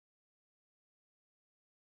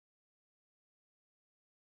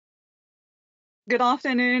Good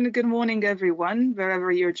afternoon, good morning, everyone,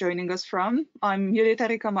 wherever you're joining us from. I'm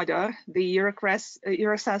Yuritari Kamadar, the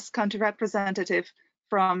EURAXESS country representative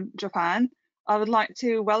from Japan. I would like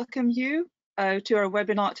to welcome you to our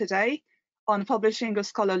webinar today on publishing a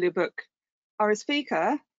scholarly book. Our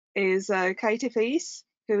speaker is Katie Fees,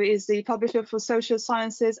 who is the publisher for Social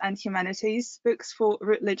Sciences and Humanities books for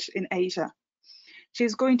Routledge in Asia.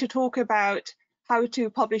 She's going to talk about how to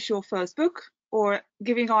publish your first book, or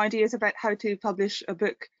giving ideas about how to publish a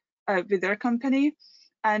book with their company.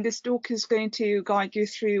 And this talk is going to guide you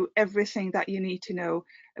through everything that you need to know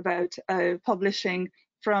about publishing,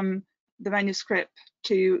 from the manuscript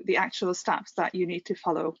to the actual steps that you need to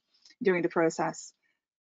follow during the process.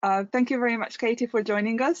 Thank you very much, Katie, for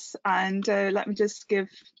joining us. And let me just give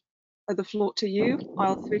the floor to you.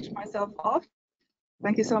 I'll switch myself off.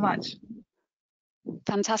 Thank you so much.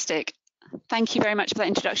 Fantastic. Thank you very much for that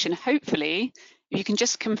introduction. Hopefully, you can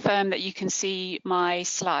just confirm that you can see my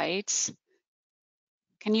slides.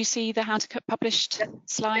 Can you see the how to get published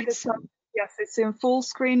slides? Yes, it's in full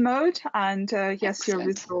screen mode, and yes, Excellent.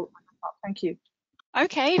 you're visible. Thank you.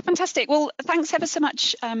 Okay, fantastic. Well, thanks ever so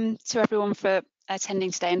much to everyone for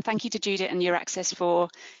attending today, and thank you to Judith and EURAXESS for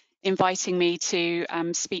inviting me to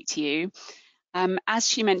speak to you. As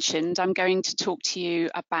she mentioned, I'm going to talk to you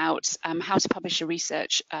about how to publish a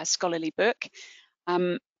research scholarly book.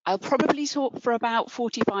 I'll probably talk for about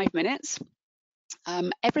 45 minutes.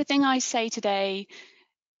 Everything I say today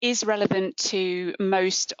is relevant to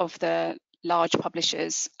most of the large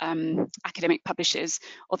publishers, academic publishers,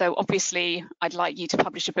 although obviously I'd like you to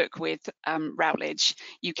publish a book with Routledge.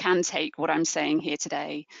 You can take what I'm saying here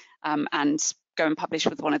today and go and publish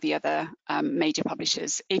with one of the other major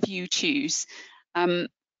publishers if you choose.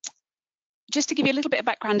 Just to give you a little bit of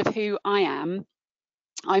background of who I am,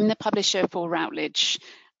 I'm the publisher for Routledge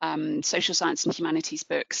Social Science and Humanities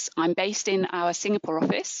books. I'm based in our Singapore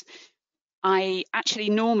office. I actually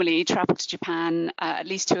normally travel to Japan at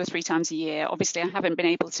least 2 or 3 times a year. Obviously, I haven't been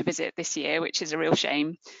able to visit this year, which is a real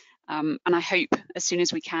shame. And I hope as soon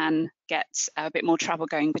as we can get a bit more travel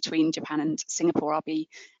going between Japan and Singapore, I'll be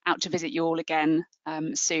out to visit you all again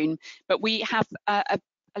soon. But we have a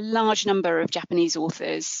large number of Japanese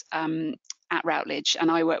authors at Routledge, and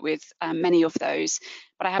I work with many of those.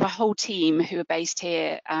 But I have a whole team who are based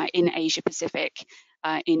here in Asia Pacific,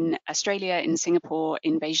 in Australia, in Singapore,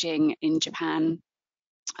 in Beijing, in Japan,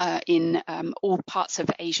 in all parts of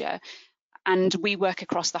Asia. And we work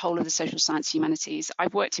across the whole of the social science humanities.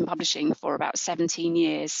 I've worked in publishing for about 17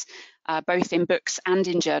 years, both in books and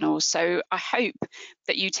in journals. So I hope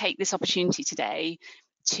that you take this opportunity today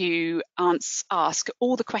to ask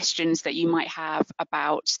all the questions that you might have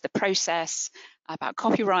about the process, about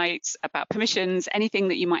copyrights, about permissions, anything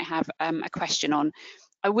that you might have a question on.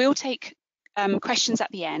 I will take questions at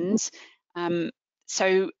the end.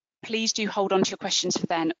 So please do hold on to your questions for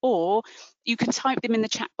then, or you can type them in the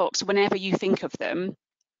chat box whenever you think of them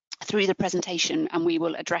through the presentation, and we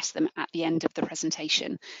will address them at the end of the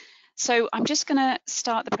presentation. So I'm just going to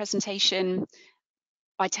start the presentation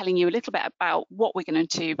by telling you a little bit about what we're going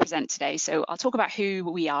to present today. So I'll talk about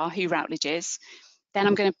who we are, who Routledge is. Then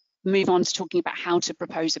I'm going to move on to talking about how to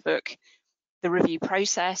propose a book, the review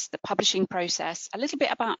process, the publishing process, a little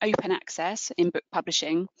bit about open access in book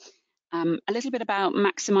publishing, a little bit about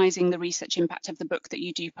maximising the research impact of the book that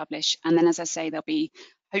you do publish. And then, as I say, there'll be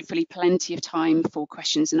hopefully plenty of time for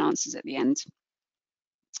questions and answers at the end.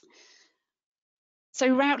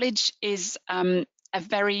 So Routledge is a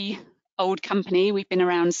very old company. We've been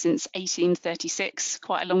around since 1836,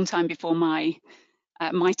 quite a long time before my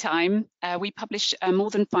time. We publish more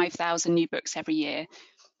than 5,000 new books every year,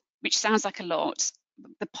 which sounds like a lot.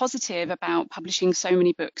 The positive about publishing so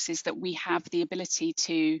many books is that we have the ability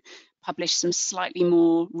to publish some slightly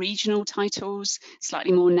more regional titles,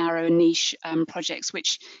 slightly more narrow and niche projects,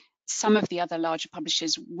 which some of the other larger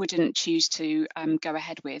publishers wouldn't choose to go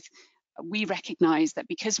ahead with. We recognise that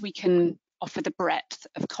because we can offer the breadth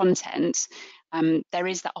of content, there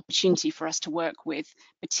is that opportunity for us to work with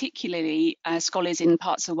particularly scholars in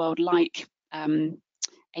parts of the world like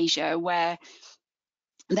Asia, where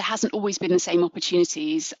there hasn't always been the same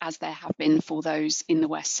opportunities as there have been for those in the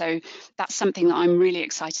West. So that's something that I'm really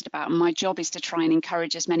excited about. And my job is to try and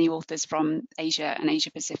encourage as many authors from Asia and Asia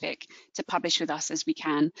Pacific to publish with us as we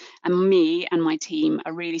can. And me and my team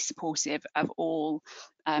are really supportive of all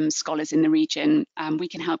scholars in the region. We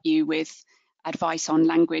can help you with advice on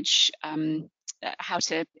language, how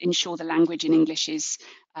to ensure the language in English is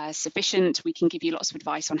sufficient. We can give you lots of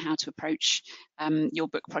advice on how to approach your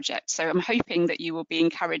book project. So I'm hoping that you will be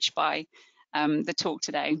encouraged by the talk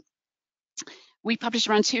today. We publish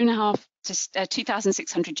around to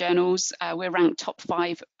 2,600 journals. We're ranked top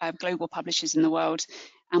 5 global publishers in the world,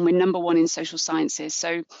 and we're #1 in social sciences.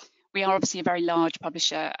 So we are obviously a very large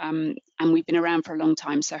publisher, and we've been around for a long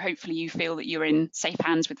time. So hopefully you feel that you're in safe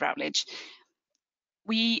hands with Routledge.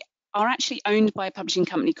 We are actually owned by a publishing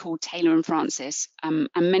company called Taylor&Francis, and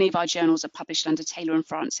many of our journals are published under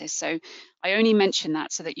Taylor&Francis. So I only mention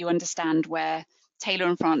that so that you understand where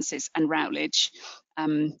Taylor&Francis and Routledge,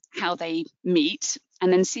 how they meet.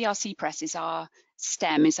 And then CRC Press is our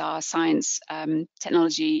STEM, is our science,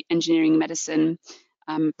 technology, engineering, medicine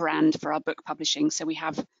brand for our book publishing. So we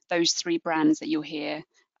have those 3 brands that you'll hear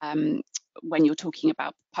when you're talking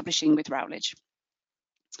about publishing with Routledge.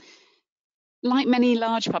 Like many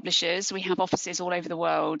large publishers, we have offices all over the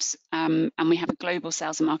world, and we have a global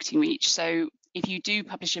sales and marketing reach. So if you do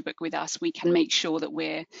publish a book with us, we can make sure that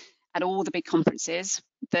we're at all the big conferences,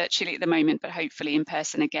 virtually at the moment, but hopefully in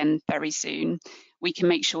person again very soon. We can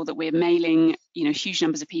make sure that we're mailing, huge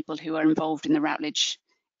numbers of people who are involved in the Routledge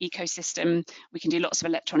ecosystem. We can do lots of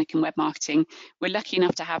electronic and web marketing. We're lucky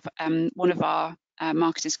enough to have one of our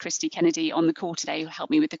marketers, Christy Kennedy, on the call today, who'll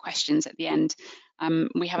help me with the questions at the end.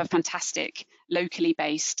 We have a fantastic locally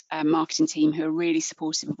based marketing team who are really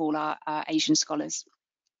supportive of all our Asian scholars.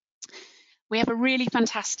 We have a really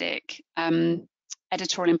fantastic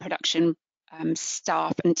editorial and production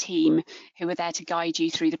staff and team who are there to guide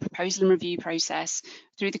you through the proposal and review process,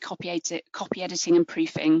 through the copy editing and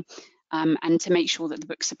proofing, and to make sure that the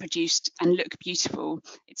books are produced and look beautiful.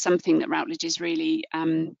 It's something that Routledge is really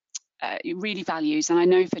it really values. And I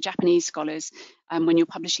know for Japanese scholars, when you're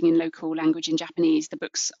publishing in local language in Japanese, the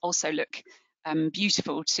books also look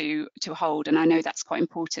beautiful to hold. And I know that's quite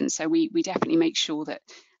important. So we definitely make sure that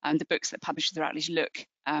the books that publish with Routledge look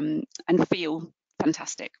and feel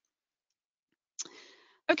fantastic.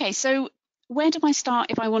 Okay, so where do I start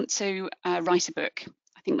if I want to write a book?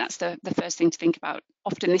 I think that's the first thing to think about.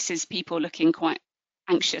 Often this is people looking quite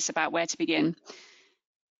anxious about where to begin.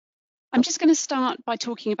 I'm just going to start by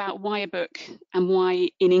talking about why a book and why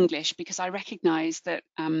in English, because I recognise that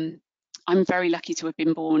I'm very lucky to have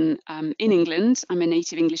been born in England. I'm a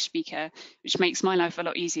native English speaker, which makes my life a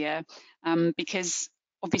lot easier because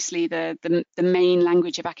obviously the main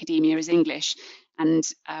language of academia is English, and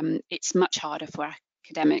it's much harder for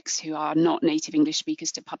academics who are not native English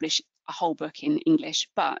speakers to publish a whole book in English.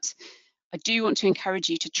 But I do want to encourage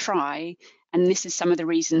you to try, and this is some of the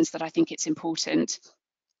reasons that I think it's important.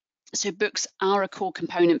 So books are a core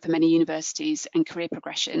component for many universities and career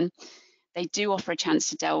progression. They do offer a chance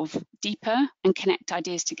to delve deeper and connect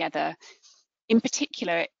ideas together. In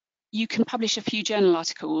particular, you can publish a few journal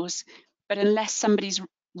articles, but unless somebody's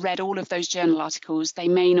read all of those journal articles, they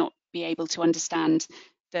may not be able to understand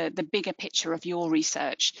the bigger picture of your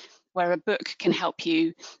research, where a book can help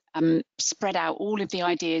you spread out all of the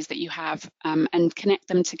ideas that you have and connect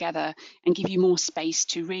them together and give you more space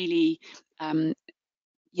to really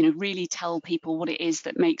really tell people what it is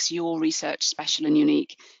that makes your research special and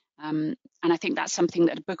unique. And I think that's something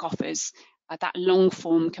that a book offers. That long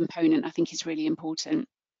form component, I think, is really important.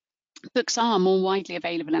 Books are more widely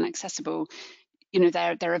available and accessible.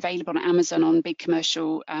 They're available on Amazon, on big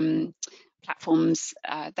commercial platforms.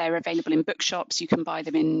 They're available in bookshops. You can buy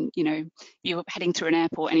them in, you're heading through an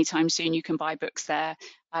airport anytime soon, you can buy books there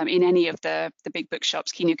in any of the big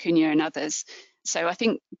bookshops, Kinokuniya and others. So I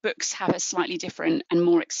think books have a slightly different and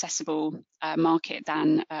more accessible market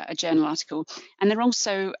than a journal article. And they're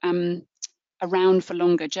also around for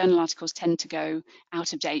longer. Journal articles tend to go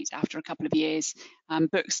out of date after a couple of years.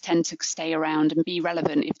 Books tend to stay around and be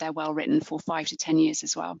relevant if they're well written for 5 to 10 years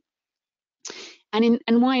as well. And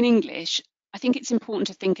why in English? I think it's important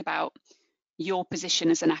to think about your position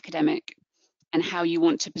as an academic and how you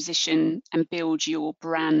want to position and build your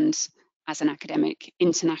brand as an academic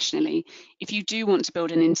internationally. If you do want to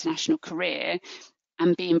build an international career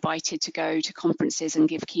and be invited to go to conferences and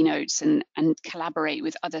give keynotes and collaborate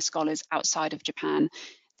with other scholars outside of Japan,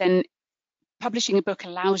 then publishing a book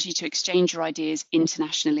allows you to exchange your ideas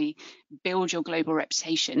internationally, build your global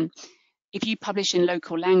reputation. If you publish in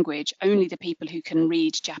local language, only the people who can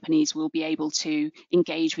read Japanese will be able to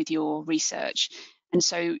engage with your research. And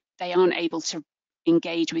so they aren't able to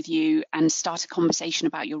engage with you and start a conversation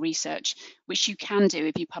about your research, which you can do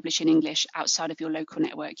if you publish in English outside of your local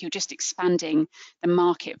network. You're just expanding the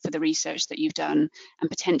market for the research that you've done, and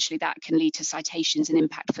potentially that can lead to citations and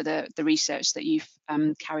impact for the research that you've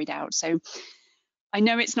carried out. So I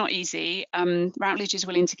know it's not easy. Routledge is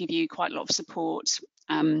willing to give you quite a lot of support.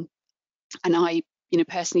 And I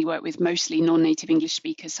personally work with mostly non-native English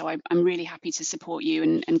speakers, so I'm really happy to support you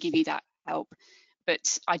and give you that help.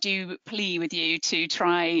 But I do plea with you to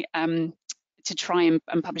try to try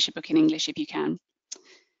and publish a book in English if you can.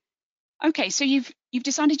 Okay, so you've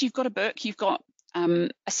decided you've got a book, you've got a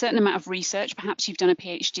certain amount of research, perhaps you've done a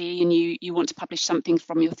PhD and you want to publish something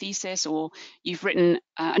from your thesis, or you've written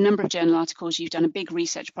a number of journal articles, you've done a big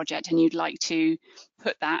research project and you'd like to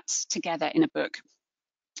put that together in a book.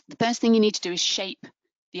 The first thing you need to do is shape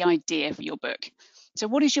the idea for your book. So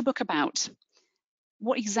what is your book about?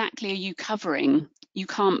 What exactly are you covering? You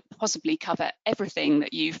can't possibly cover everything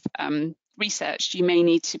that you've researched. You may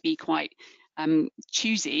need to be quite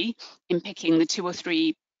choosy in picking the 2 or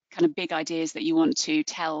 3 kind of big ideas that you want to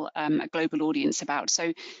tell a global audience about.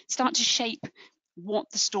 So start to shape what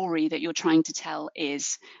the story that you're trying to tell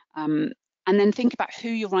is, and then think about who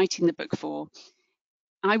you're writing the book for.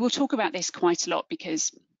 I will talk about this quite a lot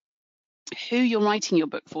because who you're writing your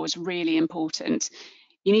book for is really important.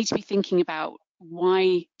 You need to be thinking about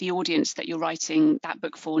why the audience that you're writing that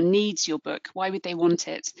book for needs your book. Why would they want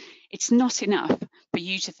it? It's not enough for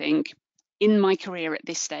you to think, in my career at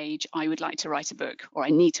this stage, I would like to write a book, or I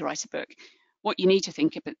need to write a book. What you need to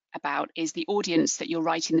think about is the audience that you're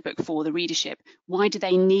writing the book for, the readership. Why do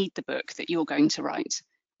they need the book that you're going to write?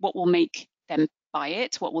 What will make them buy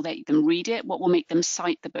it? What will make them read it? What will make them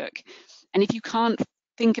cite the book? And if you can't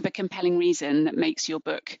think of a compelling reason that makes your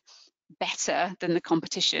book better than the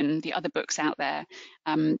competition, the other books out there,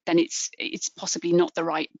 then it's possibly not the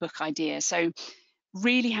right book idea. So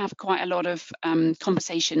really have quite a lot of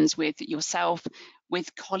conversations with yourself,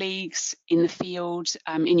 with colleagues in the field,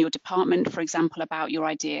 in your department, for example, about your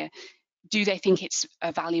idea. Do they think it's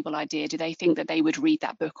a valuable idea? Do they think that they would read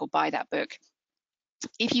that book or buy that book?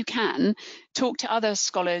 If you can, talk to other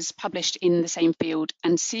scholars published in the same field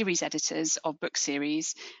and series editors of book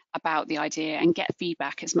series about the idea and get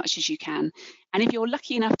feedback as much as you can. And if you're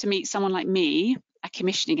lucky enough to meet someone like me, a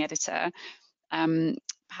commissioning editor,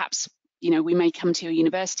 perhaps we may come to your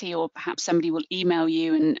university, or perhaps somebody will email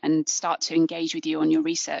you and start to engage with you on your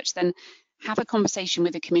research, then have a conversation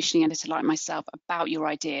with a commissioning editor like myself about your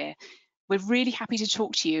idea. We're really happy to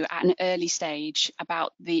talk to you at an early stage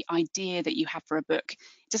about the idea that you have for a book.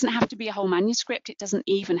 It doesn't have to be a whole manuscript. It doesn't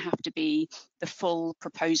even have to be the full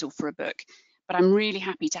proposal for a book. But I'm really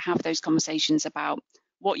happy to have those conversations about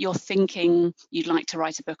what you're thinking you'd like to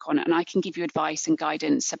write a book on, and I can give you advice and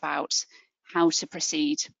guidance about how to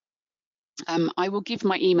proceed. I will give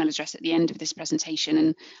my email address at the end of this presentation,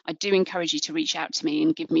 and I do encourage you to reach out to me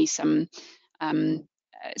and give me some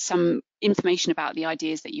information about the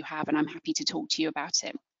ideas that you have, and I'm happy to talk to you about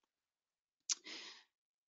it.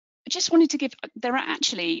 I just wanted to give, there are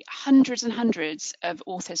actually hundreds and hundreds of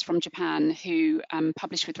authors from Japan who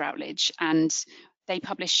publish with Routledge, and they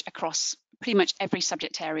publish across pretty much every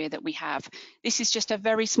subject area that we have. This is just a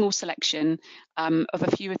very small selection of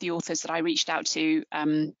a few of the authors that I reached out to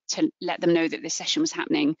let them know that this session was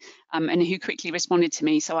happening, and who quickly responded to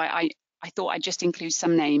me. So I thought I'd just include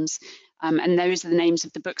some names, and those are the names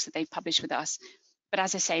of the books that they've published with us. But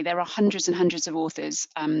as I say, there are hundreds and hundreds of authors,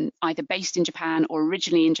 either based in Japan or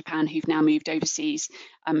originally in Japan, who've now moved overseas,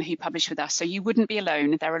 who publish with us. So you wouldn't be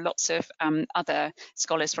alone. There are lots of other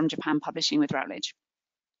scholars from Japan publishing with Routledge.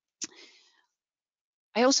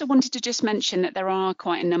 I also wanted to just mention that there are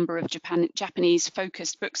quite a number of Japanese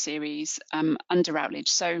focused book series under Routledge.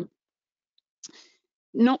 So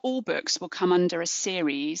not all books will come under a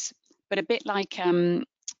series, but a bit like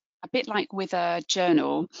with a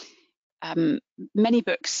journal, many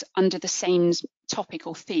books under the same topic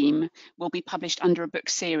or theme will be published under a book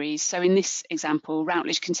series. So in this example,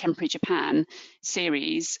 Routledge Contemporary Japan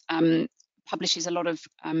series publishes a lot of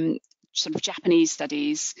sort of Japanese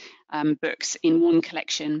studies books in one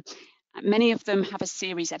collection. Many of them have a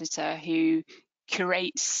series editor who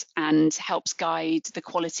curates and helps guide the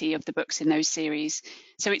quality of the books in those series.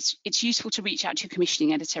 So it's useful to reach out to your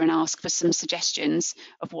commissioning editor and ask for some suggestions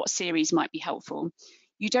of what series might be helpful.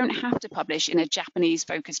 You don't have to publish in a Japanese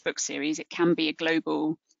focused book series. It can be a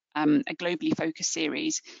globally focused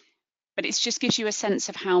series, but it just gives you a sense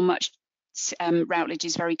of how much Routledge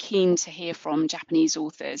is very keen to hear from Japanese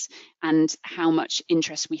authors and how much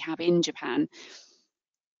interest we have in Japan.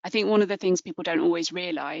 I think one of the things people don't always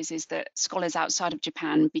realize is that scholars outside of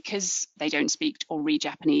Japan, because they don't speak or read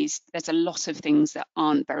Japanese, there's a lot of things that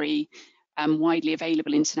aren't very widely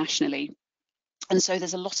available internationally. And so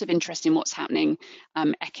there's a lot of interest in what's happening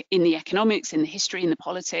in the economics, in the history, in the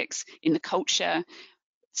politics, in the culture.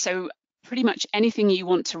 So pretty much anything you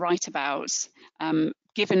want to write about,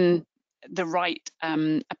 given the right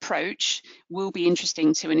approach, will be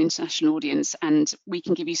interesting to an international audience, and we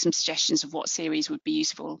can give you some suggestions of what series would be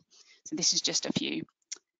useful. So this is just a few.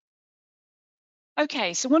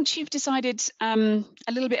 Okay, so once you've decided a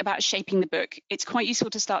little bit about shaping the book, it's quite useful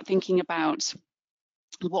to start thinking about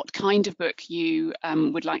what kind of book you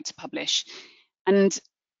would like to publish. And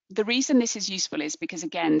the reason this is useful is because,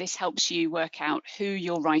 again, this helps you work out who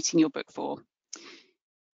you're writing your book for.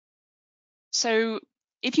 So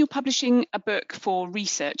if you're publishing a book for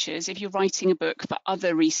researchers, if you're writing a book for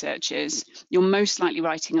other researchers, you're most likely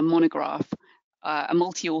writing a monograph, a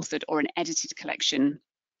multi-authored or an edited collection.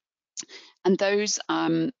 And those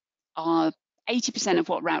are 80% of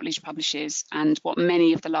what Routledge publishes and what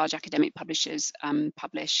many of the large academic publishers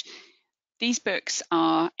publish. These books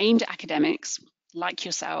are aimed at academics like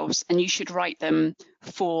yourselves, and you should write them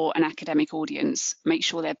for an academic audience. Make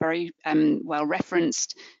sure they're very well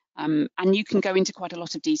referenced, and you can go into quite a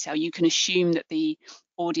lot of detail. You can assume that the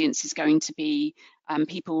audience is going to be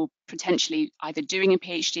people potentially either doing a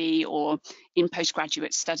PhD or in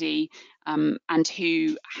postgraduate study, and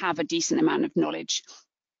who have a decent amount of knowledge.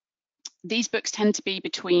 These books tend to be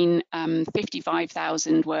between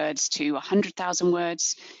 55,000 words to 100,000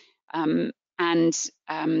 words. And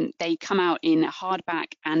they come out in a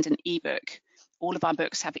hardback and an ebook. All of our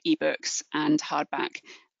books have ebooks and hardback.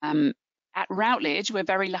 At Routledge, we're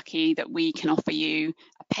very lucky that we can offer you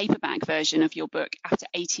a paperback version of your book after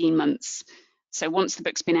 18 months. So once the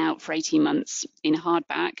book's been out for 18 months in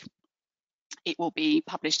hardback, it will be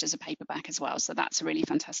published as a paperback as well. So that's really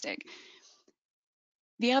fantastic.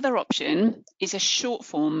 The other option is a short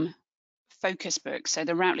form focus book. So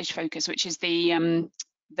the Routledge Focus, which is the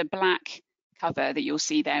black cover that you'll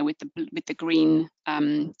see there with the green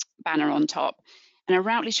banner on top. And a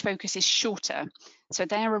Routledge Focus is shorter. So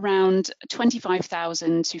they're around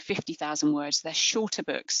 25,000 to 50,000 words. They're shorter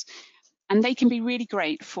books. And they can be really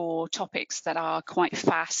great for topics that are quite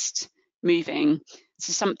fast moving.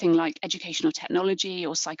 So something like educational technology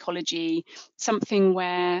or psychology, something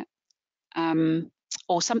where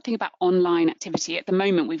or something about online activity. At the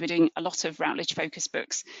moment, we've been doing a lot of Routledge Focus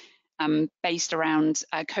books based around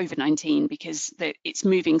COVID-19 because it's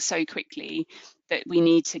moving so quickly that we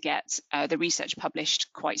need to get the research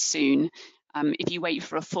published quite soon. If you wait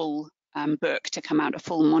for a full book to come out, a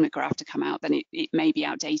full monograph to come out, then it may be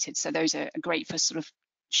outdated. So those are great for sort of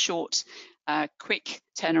short, quick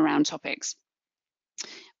turnaround topics.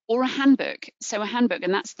 Or a handbook. So a handbook,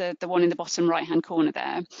 and that's the one in the bottom right-hand corner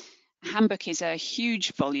there. A handbook is a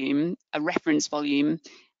huge volume, a reference volume,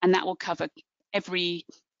 and that will cover every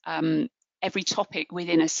topic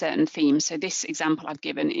within a certain theme. So this example I've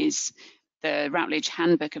given is the Routledge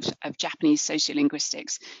Handbook of Japanese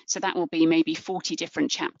Sociolinguistics. So that will be maybe 40 different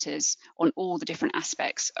chapters on all the different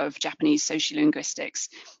aspects of Japanese sociolinguistics.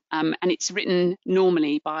 And it's written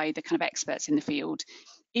normally by the kind of experts in the field.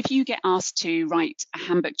 If you get asked to write a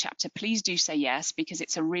handbook chapter, please do say yes, because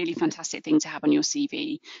it's a really fantastic thing to have on your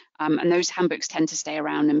CV. And those handbooks tend to stay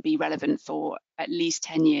around and be relevant for at least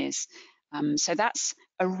 10 years. So that's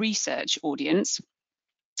a research audience.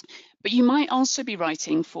 But you might also be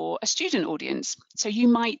writing for a student audience. So you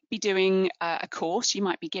might be doing a course, you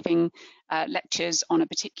might be giving lectures on a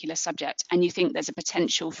particular subject, and you think there's a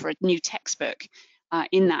potential for a new textbook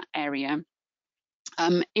in that area,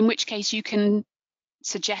 in which case you can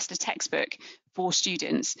suggest a textbook for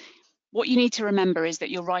students. What you need to remember is that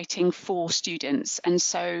you're writing for students, and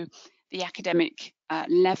so the academic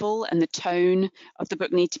level and the tone of the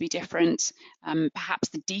book need to be different. Perhaps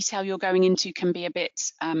the detail you're going into can be a bit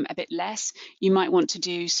less. You might want to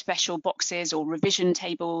do special boxes or revision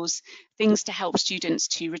tables, things to help students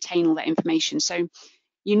to retain all that information. So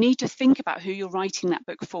you need to think about who you're writing that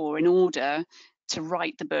book for in order to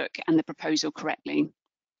write the book and the proposal correctly.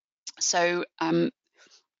 So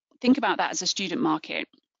think about that as a student market.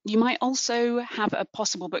 You might also have a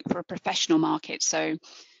possible book for a professional market, so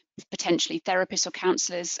potentially therapists or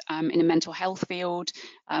counsellors in a mental health field,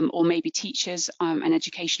 or maybe teachers an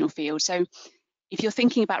educational field. So if you're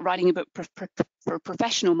thinking about writing a book for a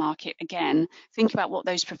professional market, again, think about what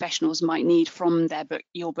those professionals might need from their book,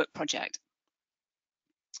 your book project.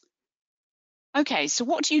 Okay, so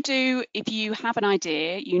what do you do if you have an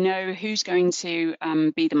idea, you know who's going to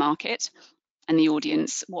be the market and the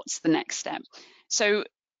audience? What's the next step? So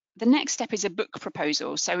the next step is a book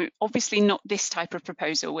proposal. So obviously not this type of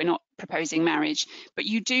proposal, we're not proposing marriage, but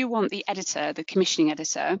you do want the editor, the commissioning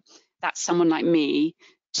editor, that's someone like me,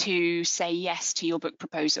 to say yes to your book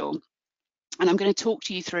proposal. And I'm going to talk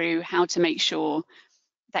to you through how to make sure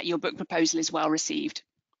that your book proposal is well received.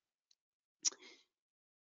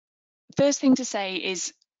 First thing to say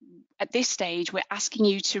is, at this stage, we're asking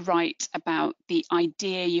you to write about the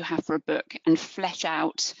idea you have for a book and flesh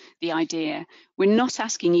out the idea. We're not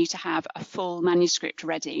asking you to have a full manuscript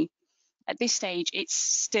ready. at this stage, it's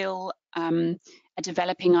still a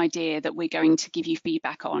developing idea that we're going to give you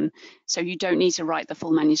feedback on, so you don't need to write the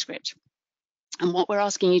full manuscript. And what we're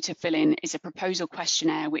asking you to fill in is a proposal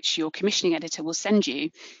questionnaire, which your commissioning editor will send you.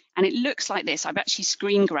 And it looks like this. I've actually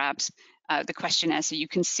screen grabbed the questionnaire so you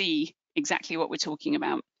can see exactly what we're talking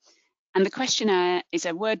about. And the questionnaire is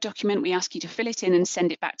a Word document. We ask you to fill it in and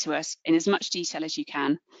send it back to us in as much detail as you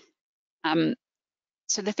can.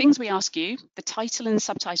 So the things we ask you: the title and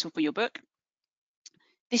subtitle for your book.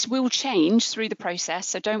 This will change through the process,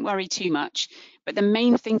 so don't worry too much. But the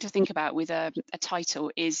main thing to think about with a title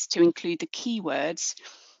is to include the keywords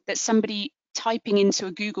that somebody typing into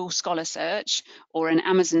a Google Scholar search or an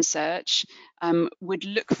Amazon search would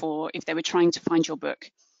look for if they were trying to find your book.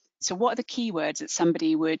 So what are the keywords that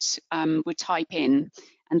somebody would type in?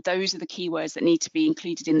 And those are the keywords that need to be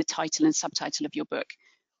included in the title and subtitle of your book.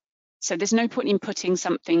 So there's no point in putting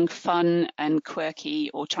something fun and quirky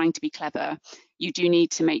or trying to be clever. You do need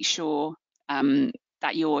to make sure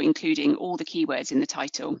that you're including all the keywords in the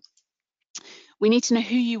title. We need to know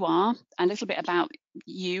who you are, a little bit about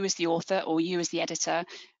you as the author or you as the editor.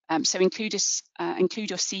 So include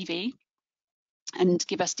your CV and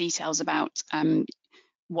give us details about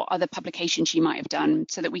what other publications you might have done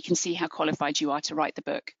so that we can see how qualified you are to write the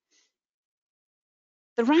book.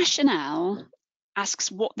 The rationale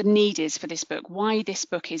asks what the need is for this book, why this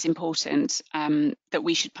book is important, that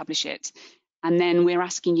we should publish it. And then we're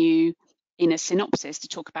asking you in a synopsis to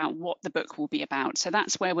talk about what the book will be about. So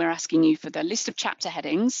that's where we're asking you for the list of chapter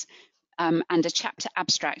headings and a chapter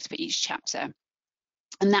abstract for each chapter.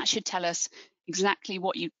 And that should tell us exactly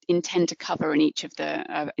what you intend to cover in each of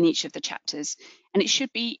the chapters. And it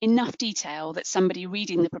should be enough detail that somebody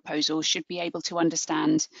reading the proposal should be able to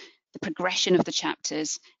understand the progression of the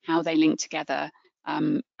chapters, how they link together,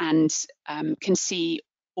 and can see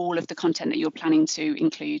all of the content that you're planning to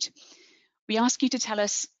include. We ask you to tell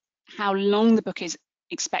us how long the book is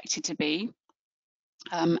expected to be.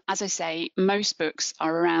 As I say, most books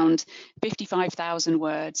are around 55,000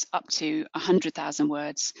 words up to 100,000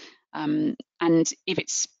 words. And if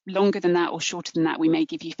it's longer than that or shorter than that, we may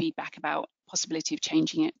give you feedback about possibility of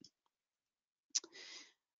changing it.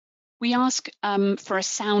 We ask for a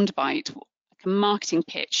soundbite, like a marketing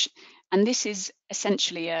pitch, and this is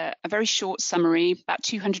essentially a very short summary, about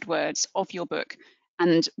 200 words of your book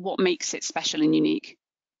and what makes it special and unique.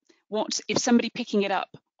 What if somebody picking it up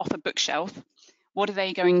off a bookshelf, what are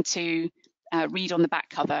they going to read on the back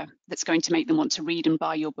cover that's going to make them want to read and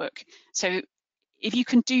buy your book? So if you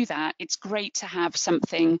can do that, it's great to have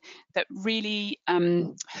something that really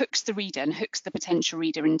hooks the reader and hooks the potential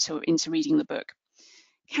reader into reading the book.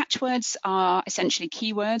 Catchwords are essentially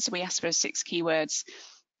keywords. We ask for 6 keywords.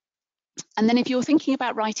 And then if you're thinking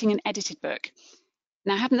about writing an edited book,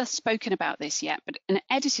 now I haven't spoken about this yet, but an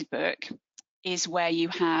edited book is where you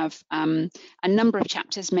have a number of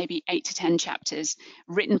chapters, maybe 8 to 10 chapters,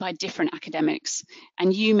 written by different academics.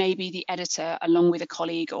 And you may be the editor along with a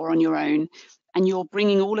colleague or on your own, and you're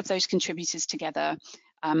bringing all of those contributors together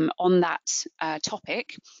on that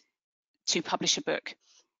topic to publish a book.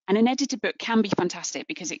 And an edited book can be fantastic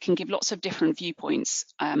because it can give lots of different viewpoints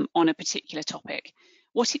on a particular topic.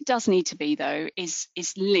 What it does need to be, though, is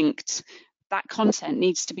linked. That content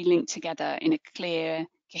needs to be linked together in a clear,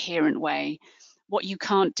 coherent way. What you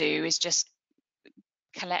can't do is just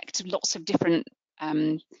collect lots of different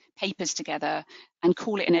papers together and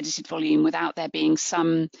call it an edited volume without there being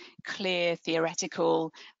some clear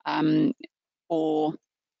theoretical or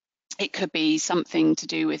it could be something to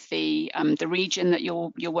do with the region that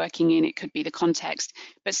you're working in. It could be the context,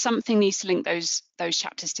 but something needs to link those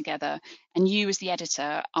chapters together. And you, as the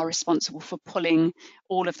editor, are responsible for pulling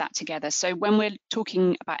all of that together. So when we're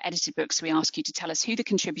talking about edited books, we ask you to tell us who the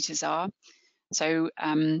contributors are. So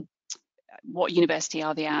what university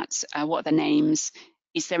are they at? What are their names?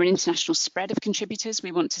 Is there an international spread of contributors?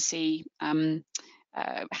 We want to see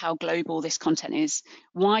how global this content is,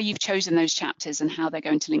 why you've chosen those chapters and how they're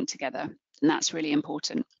going to link together, and that's really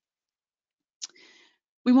important.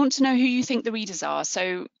 We want to know who you think the readers are,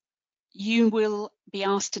 so you will be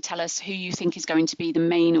asked to tell us who you think is going to be the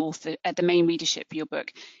main author, the main readership for your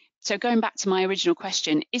book. So going back to my original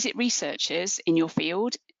question, is it researchers in your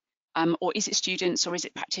field, or is it students, or is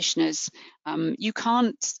it practitioners? You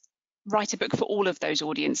can't write a book for all of those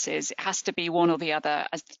audiences. It has to be one or the other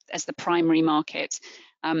as the primary market.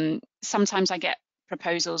 Sometimes I get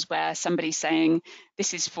proposals where somebody's saying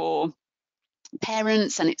this is for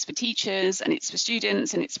parents and it's for teachers and it's for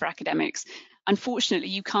students and it's for academics. Unfortunately,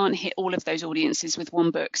 you can't hit all of those audiences with one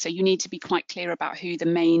book, so you need to be quite clear about who the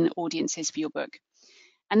main audience is for your book.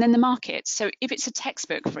 And then the market. So if it's a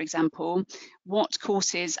textbook, for example, what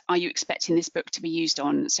courses are you expecting this book to be used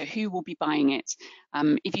on? So who will be buying it?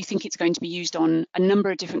 If you think it's going to be used on a number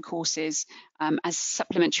of different courses as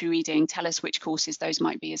supplementary reading, tell us which courses those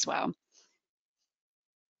might be as well.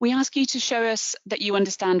 We ask you to show us that you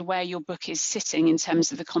understand where your book is sitting in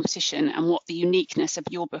terms of the competition and what the uniqueness of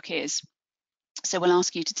your book is. So we'll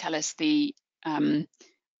ask you to tell us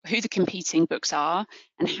who the competing books are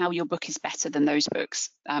and how your book is better than those books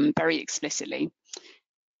very explicitly.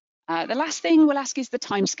 The last thing we'll ask is the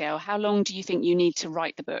timescale. How long do you think you need to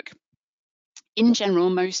write the book? In general,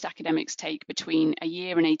 most academics take between a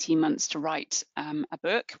year and 18 months to write a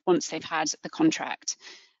book once they've had the contract.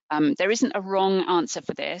 There isn't a wrong answer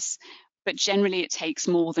for this, but generally it takes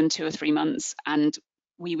more than 2 or 3 months, and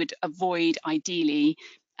we would avoid ideally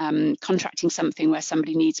contracting something where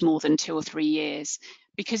somebody needs more than 2 or 3 years,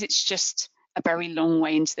 because it's just a very long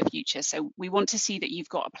way into the future. So we want to see that you've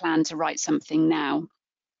got a plan to write something now.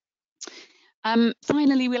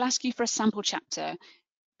 Finally, we'll ask you for a sample chapter.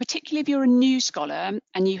 Particularly if you're a new scholar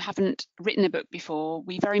and you haven't written a book before,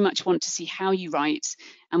 we very much want to see how you write,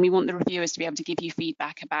 and we want the reviewers to be able to give you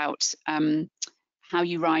feedback about how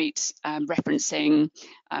you write, referencing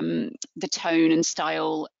the tone and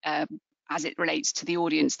style as it relates to the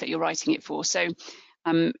audience that you're writing it for. So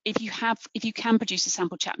if you can produce a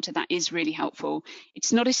sample chapter, that is really helpful.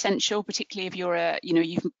 It's not essential, particularly if you're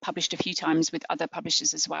you've published a few times with other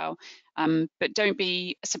publishers as well, but don't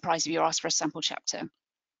be surprised if you're asked for a sample chapter.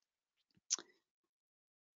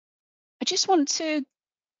 I just want to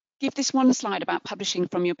give this one slide about publishing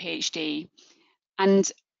from your PhD. And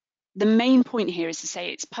the main point here is to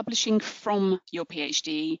say it's publishing from your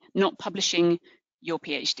PhD, not publishing your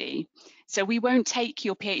PhD. So we won't take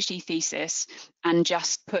your PhD thesis and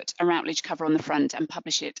just put a Routledge cover on the front and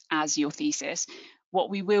publish it as your thesis.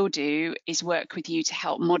 What we will do is work with you to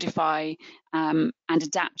help modify and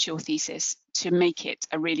adapt your thesis to make it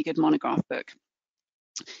a really good monograph book.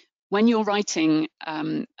 When you're writing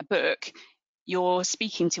a book, you're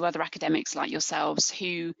speaking to other academics like yourselves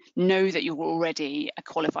who know that you're already a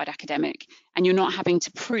qualified academic, and you're not having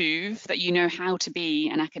to prove that you know how to be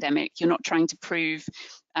an academic. You're not trying to prove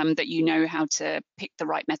that you know how to pick the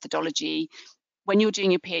right methodology. When you're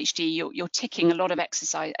doing your PhD, you're ticking a lot of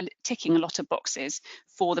exercise, ticking a lot of boxes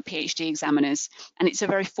for the PhD examiners, and it's a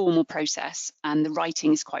very formal process, and the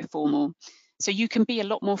writing is quite formal. So you can be a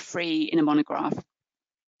lot more free in a monograph.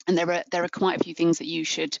 And there are quite a few things that you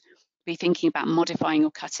should be thinking about modifying or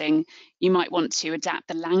cutting. You might want to adapt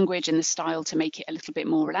the language and the style to make it a little bit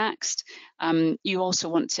more relaxed. You also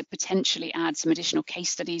want to potentially add some additional case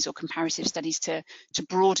studies or comparative studies to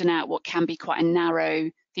broaden out what can be quite a narrow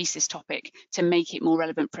thesis topic to make it more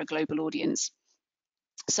relevant for a global audience.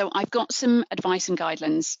 So I've got some advice and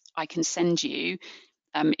guidelines I can send you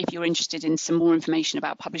if you're interested in some more information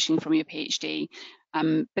about publishing from your PhD.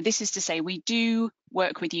 But this is to say we do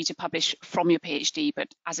work with you to publish from your PhD, but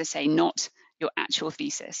as I say, not your actual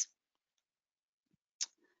thesis.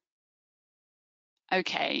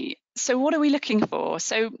 Okay, so what are we looking for?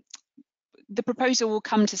 So the proposal will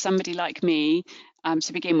come to somebody like me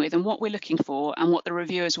to begin with, and what we're looking for and what the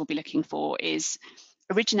reviewers will be looking for is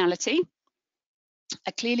originality,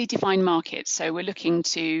 a clearly defined market. So we're looking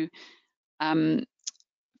to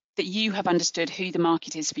that you have understood who the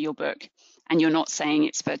market is for your book, and you're not saying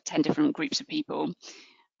it's for 10 different groups of people,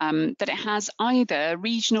 that it has either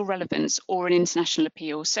regional relevance or an international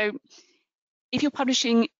appeal. So if you're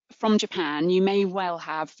publishing from Japan, you may well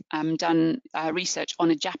have done research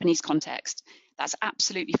on a Japanese context. That's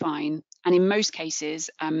absolutely fine. And in most cases,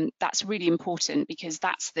 that's really important, because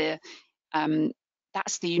that's the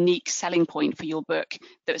unique selling point for your book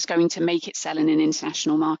that's going to make it sell in an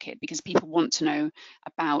international market, because people want to know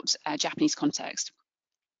about Japanese context.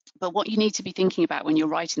 But what you need to be thinking about when you're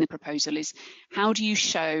writing the proposal is, how do you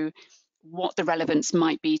show what the relevance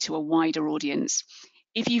might be to a wider audience?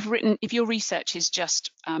 If your research is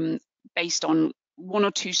just based on 1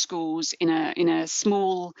 or 2 schools in a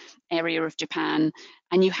small area of Japan,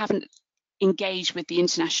 and you haven't engaged with the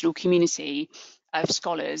international community of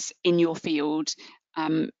scholars in your field,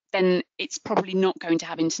 then it's probably not going to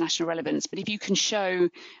have international relevance. But if you can show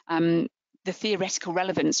the theoretical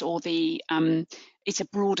relevance, or it's a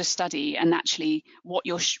broader study, and actually what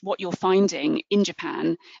you're finding in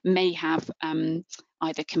Japan may have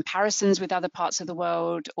either comparisons with other parts of the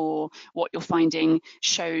world, or what you're finding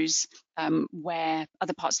shows where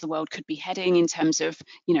other parts of the world could be heading in terms of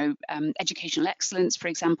educational excellence, for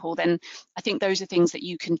example, then I think those are things that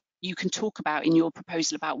you can talk about in your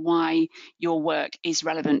proposal about why your work is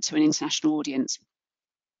relevant to an international audience.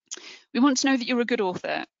 We want to know that you're a good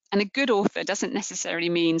author. And a good author doesn't necessarily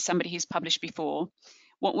mean somebody who's published before.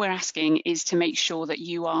 What we're asking is to make sure that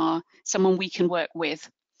you are someone we can work with.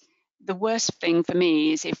 The worst thing for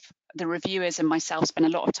me is if the reviewers and myself spend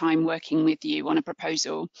a lot of time working with you on a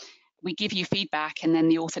proposal, we give you feedback and then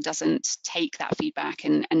the author doesn't take that feedback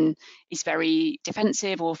and is very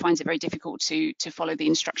defensive or finds it very difficult to follow the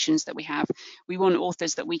instructions that we have. We want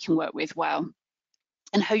authors that we can work with well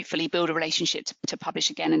and hopefully build a relationship to publish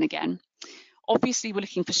again and again. Obviously, we're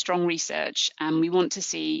looking for strong research and we want to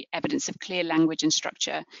see evidence of clear language and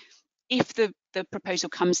structure. If the proposal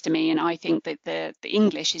comes to me and I think that the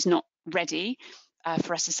English is not ready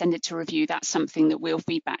for us to send it to review, that's something that we'll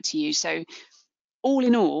feed back to you. So all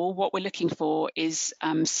in all, what we're looking for is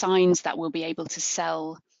signs that we'll be able to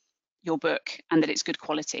sell your book and that it's good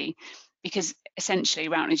quality, because essentially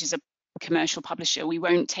Routledge is a commercial publisher. We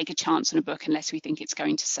won't take a chance on a book unless we think it's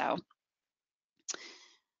going to sell.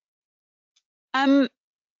 I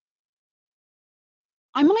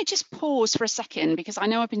might just pause for a second because I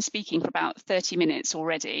know I've been speaking for about 30 minutes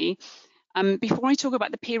already. Before I talk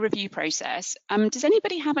about the peer review process, does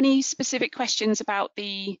anybody have any specific questions about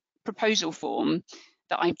the proposal form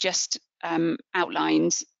that I've just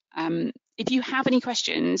outlined? If you have any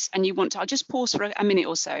questions and you want to, I'll just pause for a minute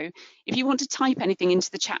or so. If you want to type anything into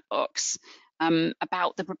the chat box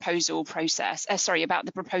about the proposal process, about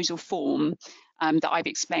the proposal form that I've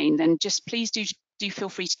explained, then just please do feel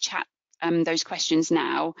free to chat those questions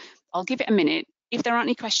now. I'll give it a minute. If there aren't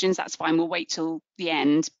any questions, that's fine. We'll wait till the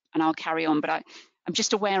end and I'll carry on. But I'm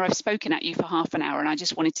just aware I've spoken at you for half an hour and I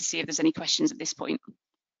just wanted to see if there's any questions at this point.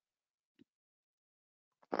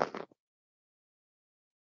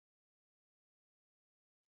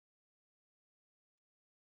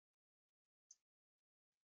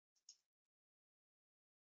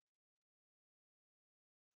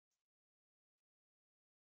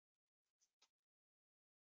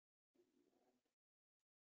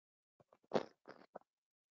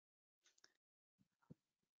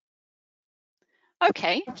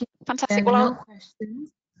 Okay, fantastic. Well, no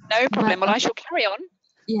questions. No problem. Well, I shall carry on.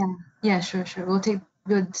 Yeah, sure. We'll take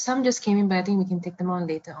good. Some just came in, but I think we can take them on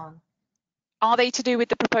later on. Are they to do with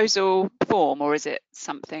the proposal form or is it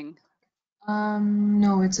something?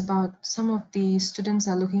 No, it's about some of the students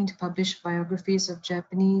are looking to publish biographies of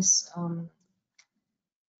Japanese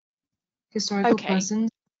historical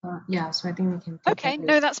persons. Yeah, so I think we can take Okay, that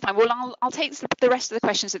no, that's fine. Well, I'll take the rest of the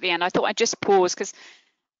questions at the end. I thought I'd just pause because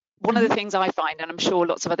one of the things I find, and I'm sure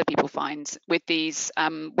lots of other people find with these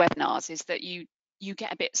webinars, is that you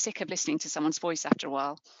get a bit sick of listening to someone's voice after a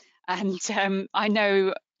while. And I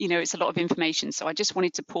know, it's a lot of information, so I just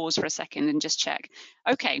wanted to pause for a second and just check.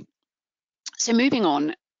 Okay, so moving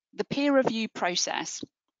on, the peer review process.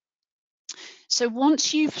 So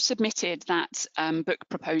once you've submitted that book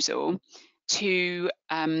proposal to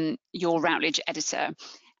your Routledge editor,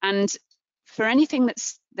 and for anything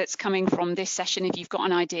that's coming from this session, if you've got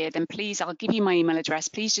an idea, then please, I'll give you my email address.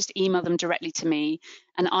 Please just email them directly to me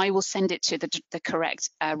and I will send it to the correct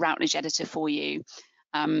Routledge editor for you.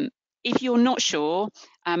 If you're not sure,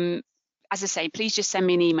 as I say, please just send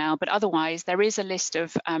me an email, but otherwise there is a list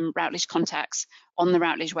of Routledge contacts on the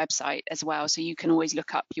Routledge website as well, so you can always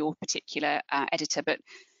look up your particular editor. But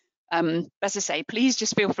as I say, please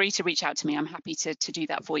just feel free to reach out to me. I'm happy to do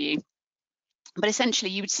that for you. But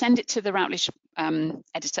essentially, you would send it to the Routledge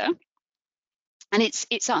editor, and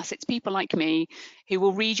it's us, it's people like me who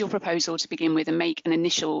will read your proposal to begin with and make an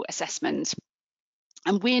initial assessment.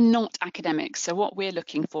 And we're not academics, so what we're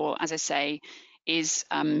looking for, as I say, is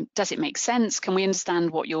does it make sense? Can we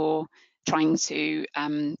understand what you're trying to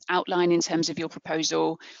outline in terms of your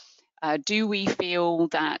proposal? Do we feel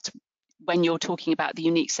that when you're talking about the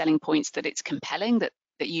unique selling points that it's compelling, that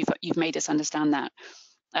you've made us understand that?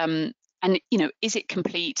 And is it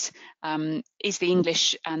complete? Is the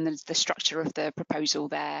English and the structure of the proposal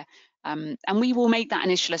there? And we will make that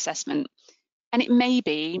initial assessment. And it may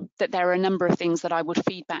be that there are a number of things that I would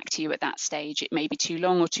feed back to you at that stage. It may be too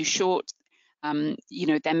long or too short.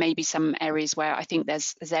 There may be some areas where I think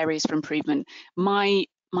there's areas for improvement. My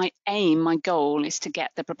aim, my goal is to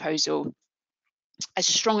get the proposal as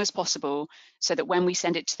strong as possible so that when we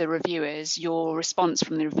send it to the reviewers, your response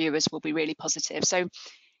from the reviewers will be really positive. So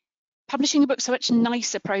publishing a book is a much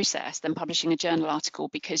nicer process than publishing a journal article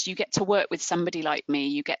because you get to work with somebody like me,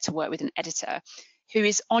 you get to work with an editor who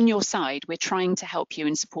is on your side. We're trying to help you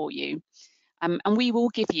and support you. And we will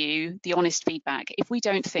give you the honest feedback. If we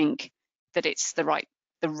don't think that it's the right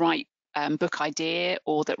book idea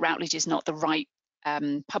or that Routledge is not the right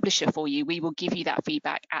publisher for you, we will give you that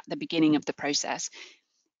feedback at the beginning of the process.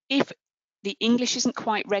 If the English isn't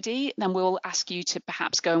quite ready, then we'll ask you to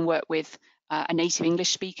perhaps go and work with a native English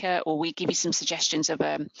speaker, or we give you some suggestions of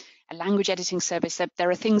a language editing service. There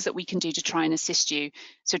are things that we can do to try and assist you.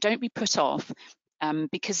 So don't be put off,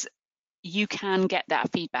 because you can get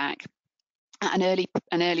that feedback at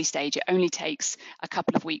an early stage. It only takes a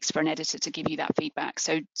couple of weeks for an editor to give you that feedback.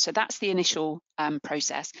 So that's the initial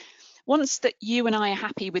process. Once that you and I are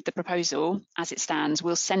happy with the proposal as it stands,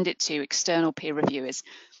 we'll send it to external peer reviewers.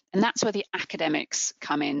 And that's where the academics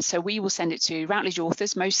come in. So we will send it to Routledge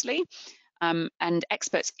authors mostly, and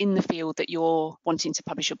experts in the field that you're wanting to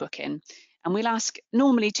publish your book in. And we'll ask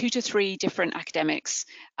normally 2 to 3 different academics.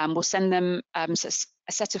 We'll send them a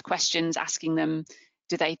set of questions asking them,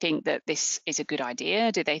 do they think that this is a good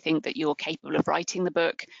idea? Do they think that you're capable of writing the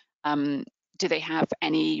book? Do they have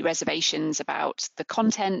any reservations about the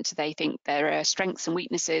content? Do they think there are strengths and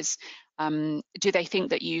weaknesses? Do they think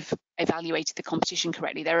that you've evaluated the competition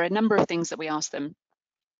correctly? There are a number of things that we ask them.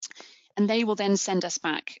 And they will then send us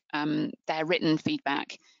back their written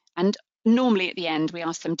feedback. And normally at the end, we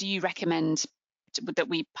ask them, do you recommend that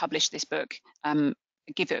we publish this book,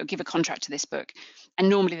 give a contract to this book? And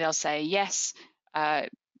normally they'll say, yes,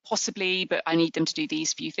 possibly, but I need them to do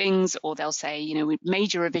these few things. Or they'll say, you know,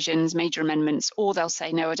 major revisions, major amendments. Or they'll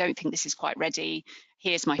say, no, I don't think this is quite ready.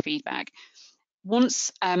 Here's my feedback.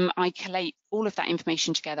 Once I collate all of that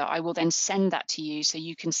information together, I will then send that to you so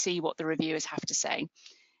you can see what the reviewers have to say.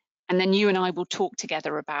 And then you and I will talk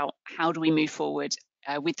together about how do we move forward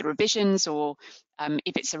with the revisions, or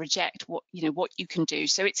if it's a reject, what you can do.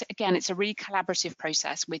 So it's a really collaborative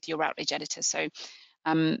process with your Routledge editor. So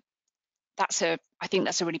I think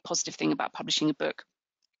that's a really positive thing about publishing a book.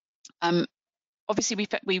 Obviously,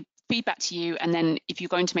 we feed back to you, and then if you're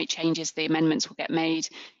going to make changes, the amendments will get made.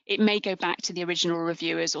 It may go back to the original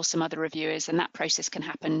reviewers or some other reviewers, and that process can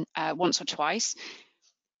happen once or twice.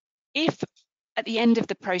 If at the end of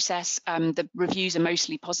the process, the reviews are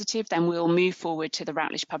mostly positive, then we'll move forward to the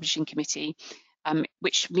Routledge Publishing Committee,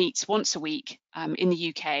 which meets once a week in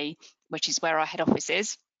the UK, which is where our head office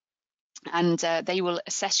is. And they will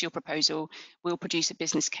assess your proposal. We'll produce a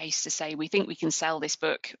business case to say, we think we can sell this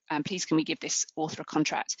book, please can we give this author a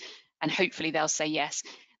contract? And hopefully they'll say yes.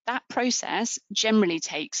 That process generally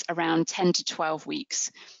takes around 10 to 12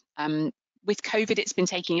 weeks. With COVID, it's been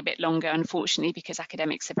taking a bit longer, unfortunately, because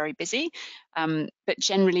academics are very busy. But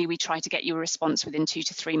generally, we try to get you a response within 2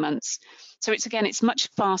 to 3 months. So it's much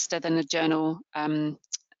faster than a journal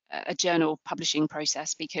publishing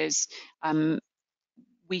process, because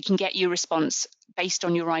we can get you a response based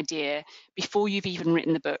on your idea before you've even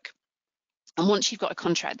written the book. And once you've got a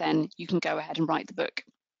contract, then you can go ahead and write the book.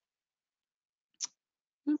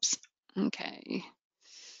 Oops. Okay.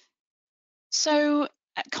 So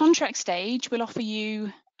at contract stage, we'll offer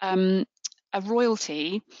you a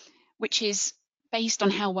royalty, which is based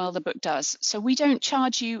on how well the book does. So we don't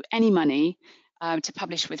charge you any money to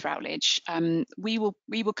publish with Routledge. We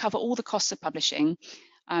will cover all the costs of publishing,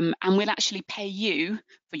 and we'll actually pay you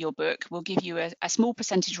for your book. We'll give you a small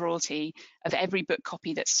percentage royalty of every book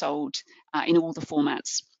copy that's sold in all the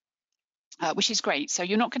formats. Which is great. So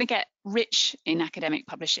you're not going to get rich in academic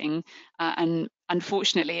publishing, and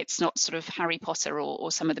unfortunately it's not sort of Harry Potter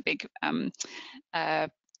or some of the big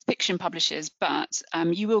fiction publishers, but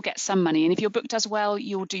you will get some money. And if your book does well,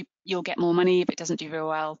 you'll get more money. If it doesn't do very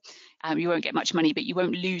well, you won't get much money, but you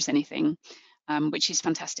won't lose anything, which is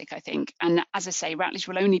fantastic, I think. And as I say, Routledge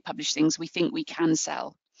will only publish things we think we can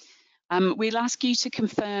sell. We'll ask you to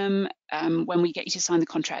confirm when we get you to sign the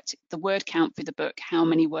contract, the word count for the book, how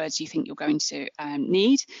many words you think you're going to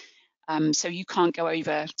need. So you can't go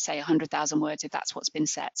over, say, 100,000 words if that's what's been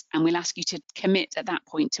set. And we'll ask you to commit at that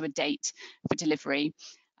point to a date for delivery.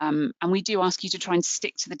 And we do ask you to try and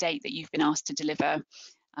stick to the date that you've been asked to deliver,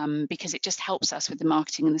 because it just helps us with the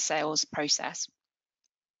marketing and the sales process.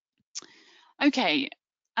 Okay,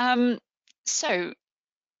 so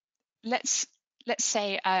let's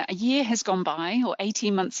say a year has gone by, or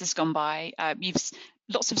 18 months has gone by.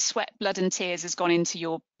 Lots of sweat, blood and tears has gone into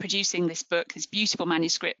your producing this book, this beautiful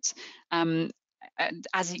manuscript.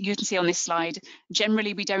 As you can see on this slide,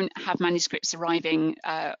 generally we don't have manuscripts arriving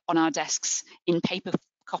on our desks in paper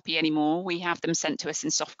copy anymore. We have them sent to us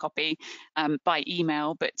in soft copy by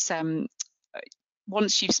email, but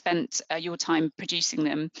once you've spent your time producing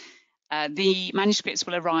them, the manuscripts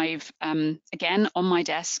will arrive again on my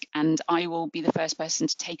desk, and I will be the first person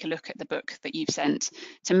to take a look at the book that you've sent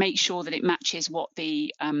to make sure that it matches what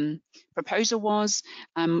the proposal was.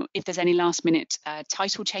 If there's any last minute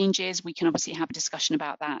title changes, we can obviously have a discussion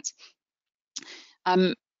about that.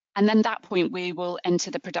 And then at that point, we will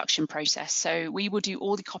enter the production process. So we will do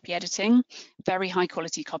all the copy editing, very high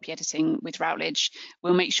quality copy editing with Routledge.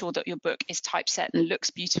 We'll make sure that your book is typeset and looks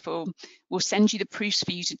beautiful. We'll send you the proofs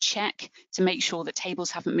for you to check to make sure that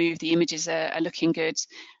tables haven't moved, the images are looking good.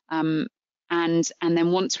 And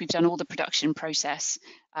then once we've done all the production process,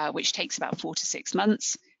 which takes about 4 to 6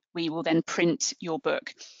 months, we will then print your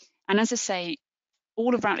book. And as I say,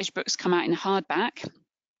 all of Routledge books come out in hardback,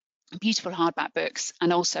 beautiful hardback books,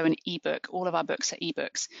 and also an ebook. All of our books are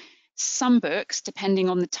ebooks. Some books, depending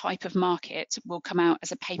on the type of market, will come out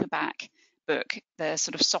as a paperback book, the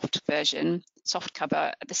sort of soft version, soft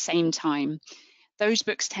cover at the same time. Those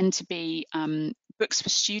books tend to be books for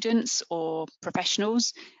students or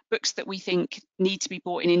professionals, books that we think need to be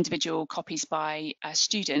bought in individual copies by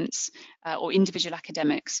students or individual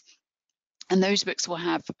academics. And those books will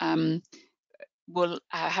have a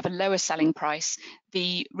lower selling price.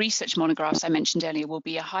 The research monographs I mentioned earlier will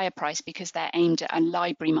be a higher price because they're aimed at a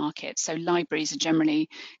library market. So libraries are generally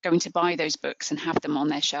going to buy those books and have them on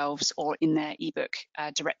their shelves or in their ebook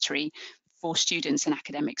directory for students and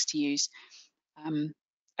academics to use.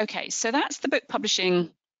 Okay, so that's the book publishing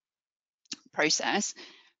process.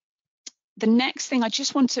 The next thing I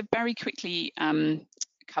just want to very quickly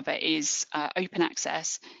cover is open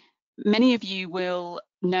access. Many of you will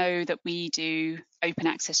know that we do open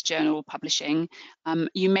access journal publishing.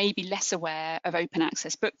 You may be less aware of open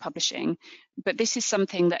access book publishing, but this is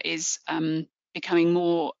something that is becoming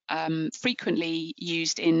more frequently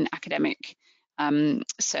used in academic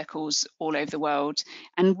circles all over the world.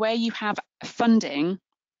 And where you have funding,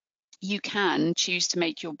 you can choose to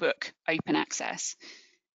make your book open access.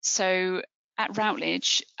 So at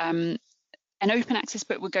Routledge, an open access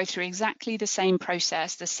book will go through exactly the same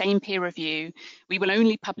process, the same peer review. We will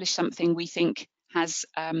only publish something we think has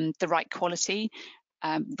the right quality,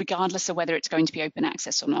 regardless of whether it's going to be open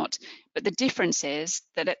access or not. But the difference is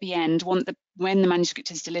that at the end, when the manuscript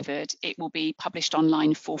is delivered, it will be published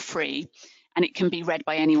online for free, and it can be read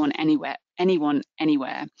by anyone,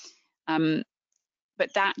 anywhere.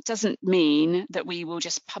 But that doesn't mean that we will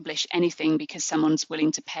just publish anything because someone's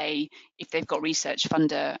willing to pay if they've got research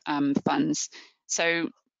funder funds. So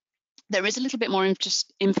there is a little bit more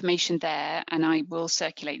just information there, and I will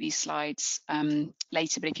circulate these slides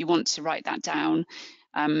later, but if you want to write that down,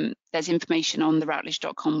 there's information on the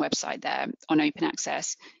routledge.com website there on open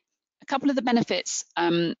access. A couple of the benefits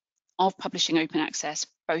of publishing open access,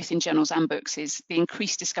 both in journals and books, is the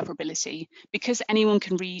increased discoverability. Because anyone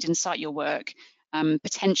can read and cite your work,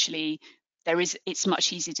 potentially it's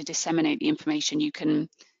much easier to disseminate the information. You can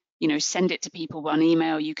send it to people on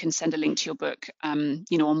email, you can send a link to your book on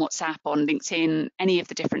WhatsApp, on LinkedIn, any of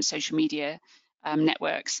the different social media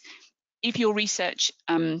networks. If your research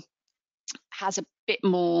has a bit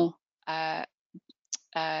more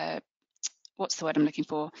what's the word I'm looking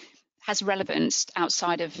for, has relevance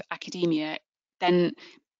outside of academia, then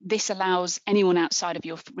this allows anyone outside of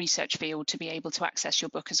your research field to be able to access your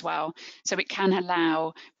book as well. So it can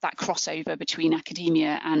allow that crossover between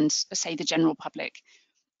academia and, say, the general public.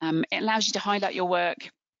 It allows you to highlight your work,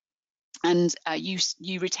 and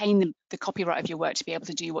you retain the copyright of your work to be able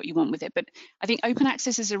to do what you want with it. But I think open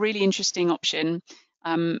access is a really interesting option,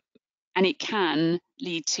 and it can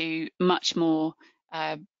lead to much more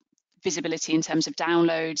visibility in terms of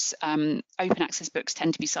downloads. Open access books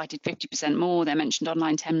tend to be cited 50% more. They're mentioned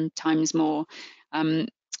online 10 times more.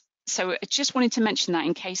 So I just wanted to mention that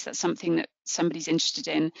in case that's something that somebody's interested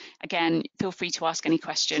in. Again, feel free to ask any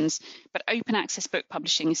questions. But open access book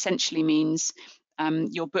publishing essentially means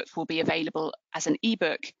your book will be available as an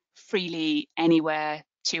ebook freely anywhere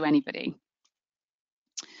to anybody.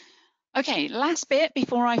 Okay, last bit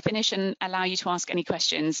before I finish and allow you to ask any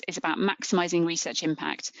questions is about maximizing research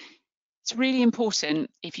impact. It's really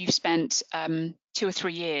important if you've spent 2 or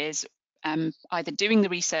 3 years either doing the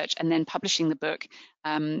research and then publishing the book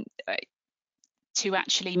to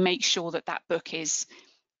actually make sure that that book is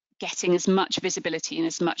getting as much visibility and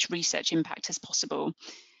as much research impact as possible.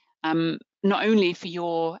 Not only for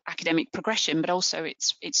your academic progression, but also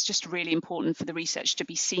it's just really important for the research to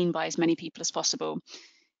be seen by as many people as possible.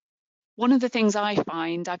 One of the things I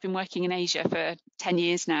find, I've been working in Asia for 10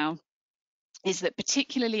 years now, is that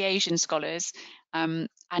particularly Asian scholars are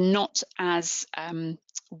not as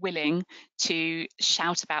willing to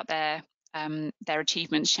shout about their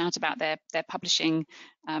achievements, shout about their publishing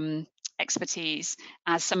expertise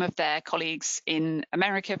as some of their colleagues in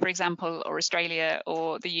America, for example, or Australia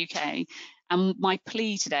or the UK. And my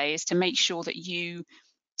plea today is to make sure that you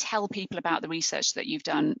tell people about the research that you've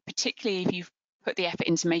done, particularly if you've put the effort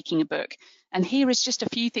into making a book. And here is just a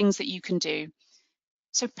few things that you can do.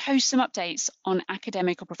 So post some updates on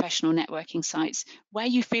academic or professional networking sites where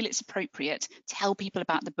you feel it's appropriate. Tell people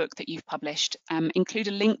about the book that you've published. Include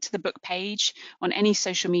a link to the book page on any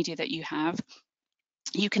social media that you have.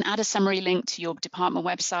 You can add a summary link to your department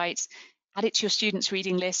website, add it to your students'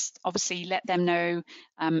 reading list. Obviously, let them know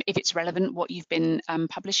if it's relevant, what you've been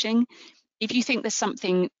publishing. If you think there's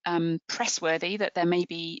something press-worthy, that there may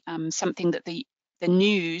be something that the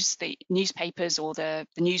newspapers or the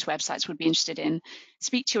news websites would be interested in,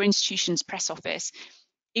 speak to your institution's press office.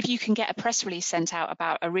 If you can get a press release sent out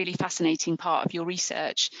about a really fascinating part of your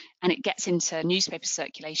research and it gets into newspaper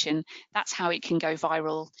circulation, that's how it can go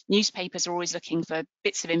viral. Newspapers are always looking for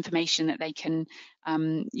bits of information that they can,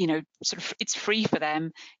 sort of, it's free for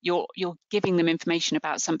them. You're giving them information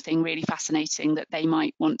about something really fascinating that they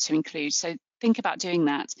might want to include. So think about doing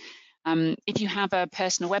that. If you have a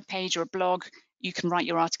personal web page or a blog, you can write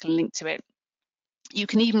your article and link to it. You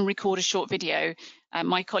can even record a short video.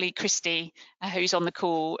 My colleague Christy, who's on the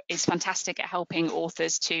call, is fantastic at helping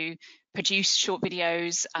authors to produce short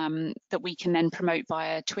videos that we can then promote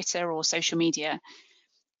via Twitter or social media.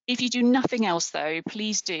 If you do nothing else, though,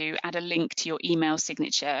 please do add a link to your email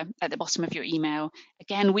signature at the bottom of your email.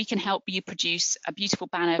 Again, we can help you produce a beautiful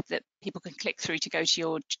banner that people can click through to go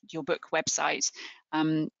to your book website.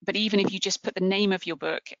 But even if you just put the name of your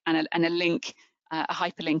book and a link, a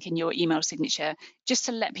hyperlink in your email signature, just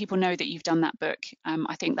to let people know that you've done that book.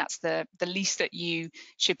 I think that's the least that you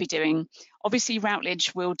should be doing. Obviously,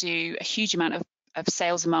 Routledge will do a huge amount of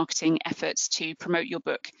sales and marketing efforts to promote your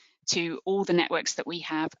book to all the networks that we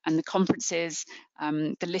have and the conferences,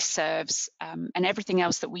 the listservs, and everything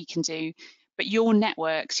else that we can do. But your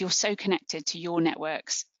networks, you're so connected to your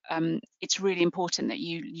networks. It's really important that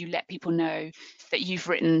you let people know that you've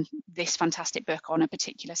written this fantastic book on a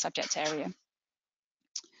particular subject area.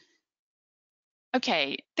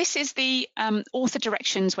 Okay, this is the author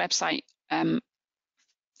directions website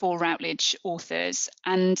for Routledge authors,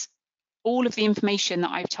 and all of the information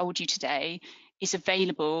that I've told you today is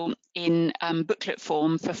available in booklet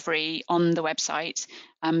form for free on the website.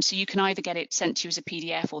 So you can either get it sent to you as a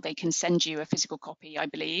PDF or they can send you a physical copy, I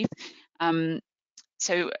believe.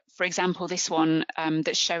 So for example, this one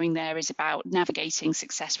that's showing there is about navigating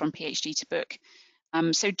success from PhD to book.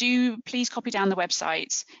 So do please copy down the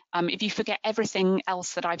website. If you forget everything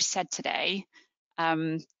else that I've said today,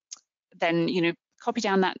 then copy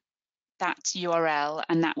down that URL,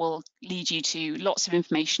 and that will lead you to lots of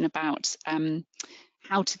information about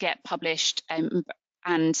how to get published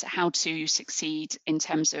and how to succeed in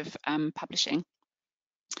terms of publishing.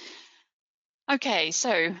 Okay,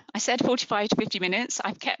 so I said 45 to 50 minutes.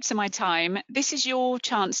 I've kept to my time. This is your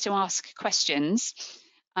chance to ask questions.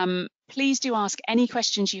 Please do ask any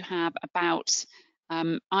questions you have about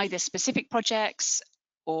either specific projects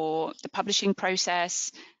or the publishing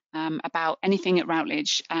process, about anything at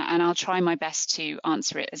Routledge, and I'll try my best to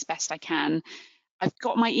answer it as best I can. I've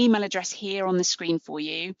got my email address here on the screen for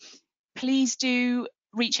you. Please do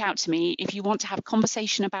reach out to me if you want to have a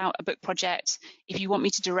conversation about a book project, if you want me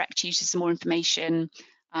to direct you to some more information,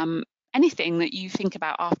 anything that you think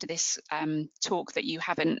about after this talk that you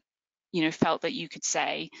haven't felt that you could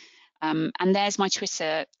say. And there's my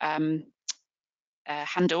Twitter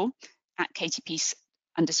handle at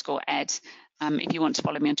 @KTPeace_ed if you want to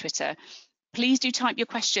follow me on Twitter. Please do type your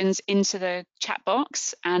questions into the chat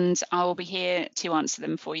box and I'll be here to answer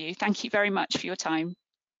them for you. Thank you very much for your time.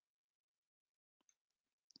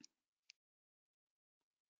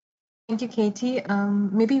 Thank you, Katie.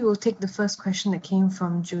 Maybe we'll take the first question that came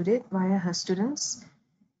from Judith via her students.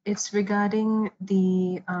 It's regarding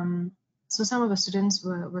the, so some of the students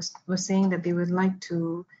were saying that they would like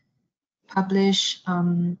to publish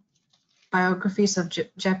biographies of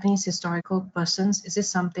Japanese historical persons. Is this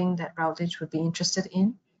something that Routledge would be interested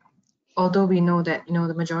in? Although we know that,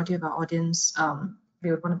 the majority of our audience,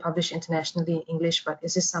 we would want to publish internationally in English, but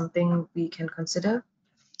is this something we can consider?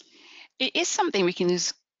 It is something we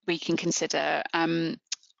can consider.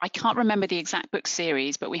 I can't remember the exact book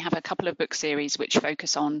series, but we have a couple of book series which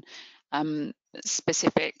focus on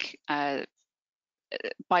specific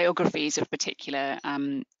biographies of particular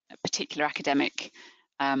academic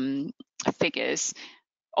figures.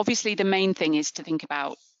 Obviously, the main thing is to think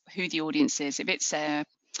about who the audience is. If it's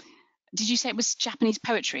did you say it was Japanese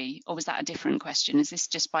poetry, or was that a different question? Is this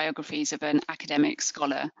just biographies of an academic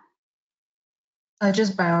scholar?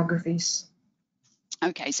 Just biographies.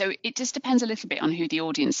 Okay, so it just depends a little bit on who the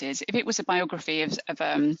audience is. If it was a biography of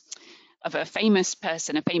a famous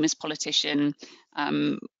person, a famous politician,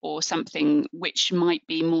 or something which might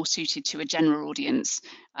be more suited to a general audience,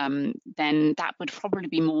 then that would probably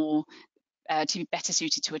be more to be better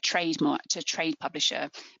suited to a trade publisher,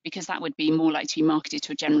 because that would be more likely to be marketed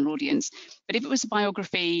to a general audience. But if it was a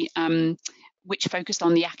biography which focused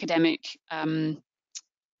on the academic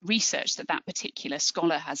research that particular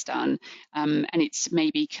scholar has done, and it's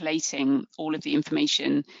maybe collating all of the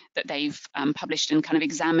information that they've published and kind of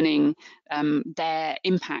examining their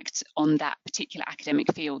impact on that particular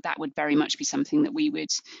academic field, that would very much be something that we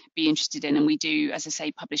would be interested in. And we do, as I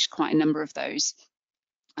say, publish quite a number of those.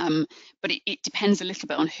 But it depends a little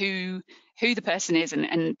bit on who the person is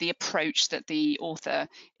and the approach that the author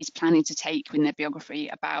is planning to take in their biography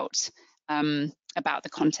about the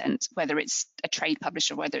content, whether it's a trade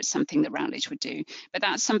publisher, whether it's something that Routledge would do. But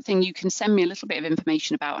that's something you can send me a little bit of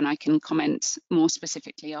information about, and I can comment more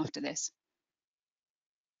specifically after this.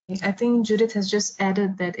 I think Judith has just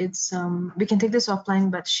added that it's we can take this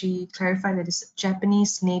offline, but she clarified that it's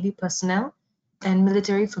Japanese Navy personnel and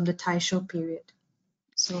military from the Taisho period.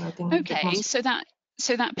 So I think okay, so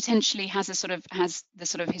that potentially has the sort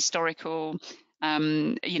of historical,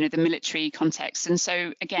 the military context. And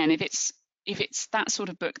so again, if it's that sort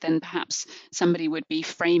of book, then perhaps somebody would be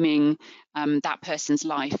framing that person's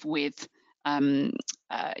life with an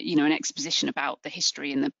exposition about the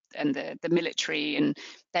history and the military, and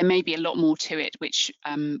there may be a lot more to it, which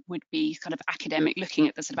would be kind of academic, looking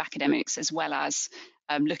at the sort of academics as well as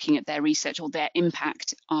looking at their research or their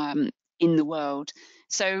impact in the world.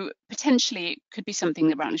 So potentially it could be something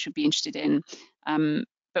that Routledge would be interested in,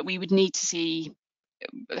 but we would need to see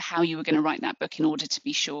how you were going to write that book in order to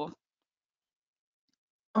be sure.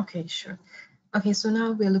 Okay, sure. Okay, so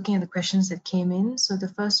now we're looking at the questions that came in. So the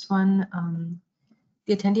first one,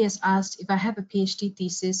 the attendee has asked, if I have a PhD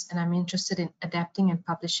thesis and I'm interested in adapting and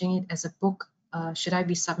publishing it as a book, should I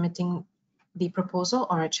be submitting the proposal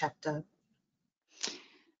or a chapter?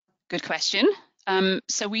 Good question.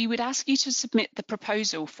 So we would ask you to submit the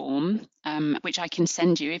proposal form, which I can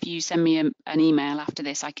send you. If you send me an email after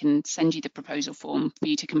this, I can send you the proposal form for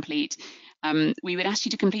you to complete. We would ask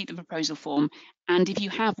you to complete the proposal form, and if you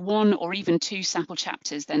have one or even two sample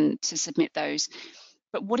chapters, then to submit those.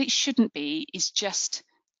 But what it shouldn't be is just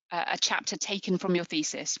a chapter taken from your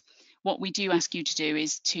thesis. What we do ask you to do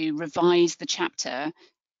is to revise the chapter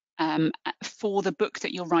for the book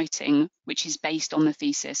that you're writing, which is based on the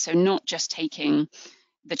thesis. So not just taking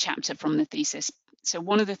the chapter from the thesis. So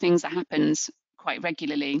one of the things that happens quite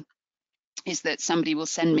regularly is that somebody will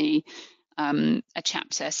send me a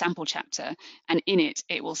chapter, a sample chapter, and in it,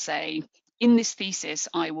 it will say, in this thesis,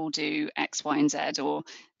 I will do X, Y, and Z, or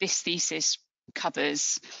this thesis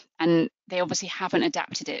covers, and they obviously haven't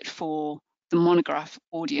adapted it for the monograph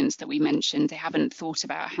audience that we mentioned. They haven't thought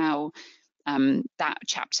about how that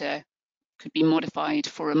chapter could be modified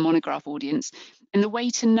for a monograph audience. And the way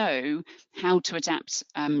to know how to adapt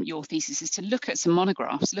your thesis is to look at some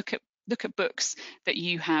monographs, look at books that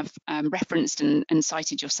you have referenced and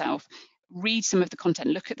cited yourself, read some of the content,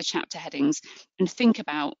 look at the chapter headings, and think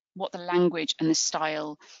about what the language and the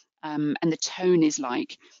style and the tone is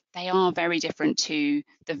like. They are very different to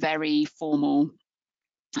the very formal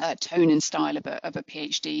tone and style of a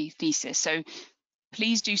PhD thesis. So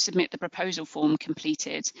please do submit the proposal form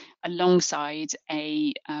completed alongside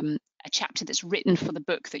a chapter that's written for the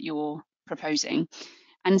book that you're proposing.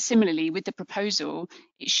 And similarly, with the proposal,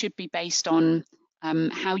 it should be based on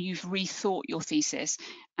how you've rethought your thesis.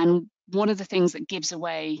 And one of the things that gives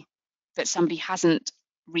away that somebody hasn't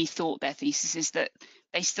rethought their thesis is that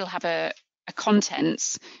they still have a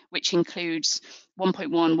contents which includes 1.1,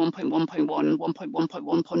 1.1.1,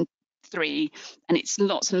 1.1.1.3, and it's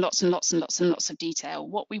lots and lots and lots and lots and lots of detail.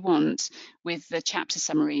 What we want with the chapter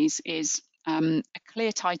summaries is a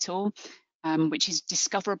clear title, which is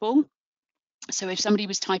discoverable. So if somebody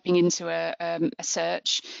was typing into a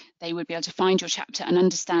search, they would be able to find your chapter and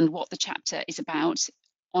understand what the chapter is about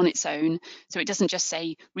on its own. So it doesn't just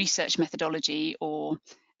say research methodology or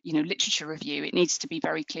literature review. It needs to be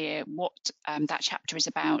very clear what that chapter is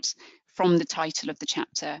about from the title of the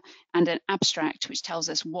chapter, and an abstract which tells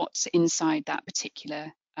us what's inside that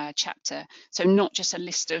particular chapter. So not just a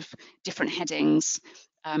list of different headings,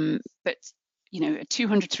 but a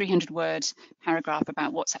 200, 300 word paragraph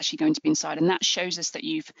about what's actually going to be inside. And that shows us that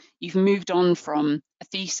you've moved on from a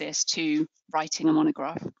thesis to writing a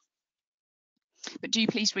monograph. But do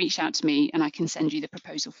please reach out to me and I can send you the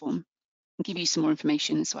proposal form and give you some more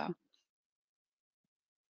information as well.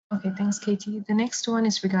 Okay, thanks, Katie. The next one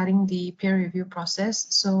is regarding the peer review process.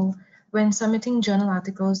 So when submitting journal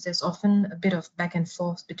articles, there's often a bit of back and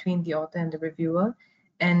forth between the author and the reviewer.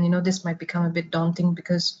 And, this might become a bit daunting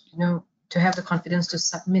because, to have the confidence to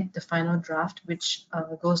submit the final draft, which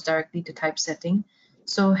goes directly to typesetting,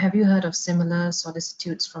 So have you heard of similar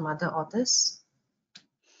solicitudes from other authors?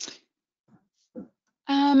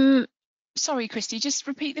 Sorry, Christy, just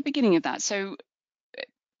repeat the beginning of that. So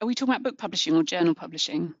are we talking about book publishing or journal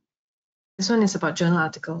publishing? This one is about journal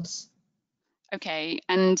articles. Okay,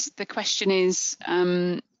 and the question is,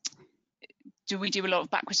 do we do a lot of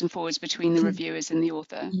backwards and forwards between the reviewers and the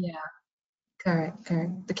author? Yeah, correct.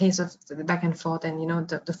 The case of the back and forth, and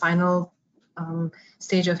the final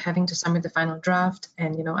stage of having to submit the final draft,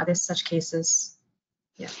 and are there such cases?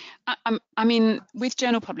 Yeah. I mean, with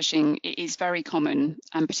journal publishing, it is very common,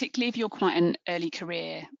 and particularly if you're quite an early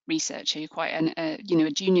career researcher, you're quite a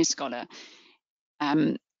junior scholar.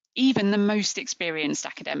 Even the most experienced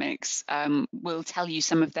academics will tell you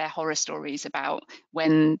some of their horror stories about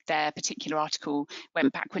when their particular article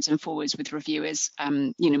went backwards and forwards with reviewers,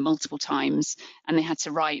 multiple times, and they had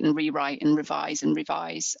to write and rewrite and revise and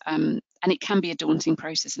revise. And it can be a daunting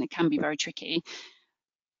process, and it can be very tricky.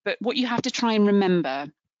 But what you have to try and remember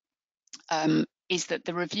is that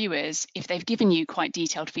the reviewers, if they've given you quite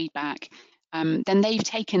detailed feedback, then they've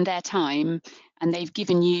taken their time and they've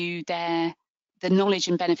given you the knowledge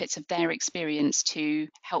and benefits of their experience to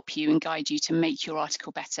help you and guide you to make your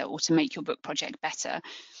article better or to make your book project better.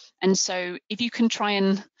 And so if you can try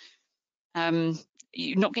and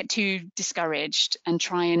not get too discouraged and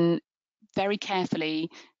try and very carefully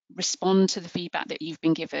respond to the feedback that you've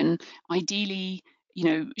been given, ideally,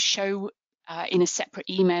 show in a separate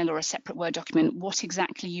email or a separate Word document what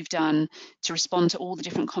exactly you've done to respond to all the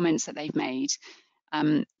different comments that they've made.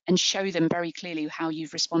 And show them very clearly how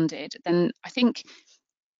you've responded, then I think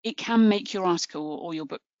it can make your article or your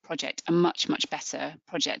book project a much, much better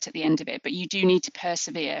project at the end of it. But you do need to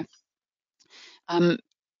persevere.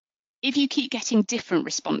 If you keep getting different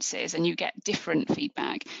responses and you get different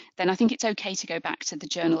feedback, then I think it's okay to go back to the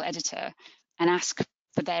journal editor and ask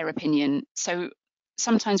for their opinion. So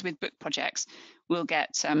sometimes with book projects, we'll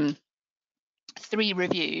get 3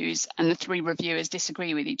 reviews and the 3 reviewers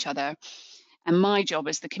disagree with each other. And my job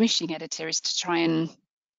as the commissioning editor is to try and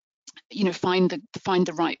find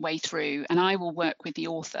the right way through, and I will work with the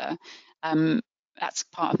author. That's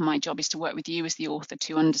part of my job, is to work with you as the author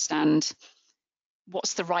to understand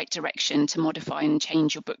what's the right direction to modify and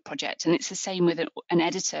change your book project. And it's the same with an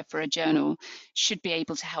editor for a journal, should be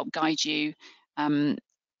able to help guide you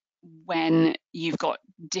when you've got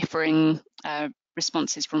differing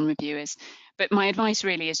responses from reviewers. But my advice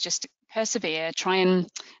really is just persevere, try and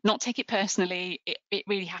not take it personally. It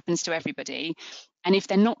really happens to everybody. And if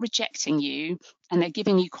they're not rejecting you and they're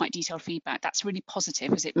giving you quite detailed feedback, that's really positive,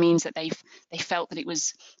 because it means that they felt that it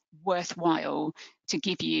was worthwhile to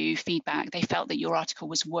give you feedback. They felt that your article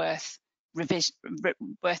was worth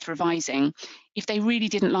revising. If they really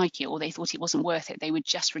didn't like it or they thought it wasn't worth it, they would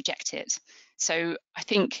just reject it. So I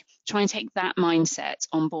think try and take that mindset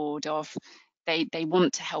on board of they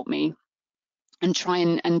want to help me, and try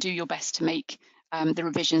and do your best to make the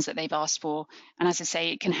revisions that they've asked for. And as I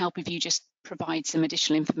say, it can help if you just provide some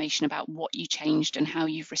additional information about what you changed and how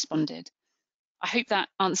you've responded. I hope that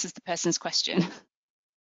answers the person's question.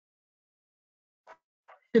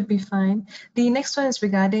 Should be fine. The next one is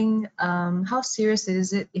regarding how serious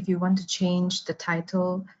is it if you want to change the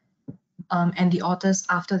title and the authors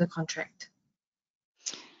after the contract?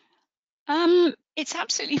 It's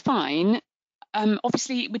absolutely fine.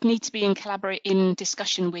 Obviously, it would need to be in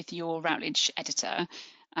discussion with your Routledge editor.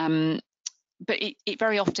 But it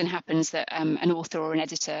very often happens that an author or an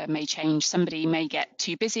editor may change. Somebody may get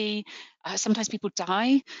too busy. Sometimes people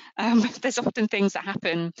die. There's often things that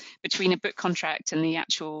happen between a book contract and the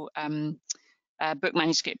actual book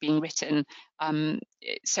manuscript being written.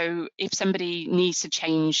 So if somebody needs to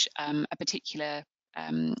change a particular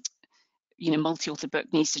multi-author book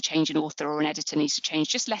needs to change, an author or an editor needs to change,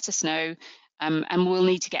 just let us know, and we'll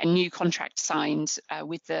need to get a new contract signed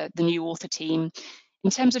with the new author team. In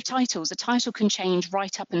terms of titles, a title can change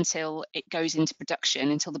right up until it goes into production,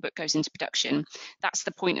 until the book goes into production. That's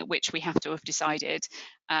the point at which we have to have decided.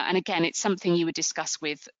 And again, it's something you would discuss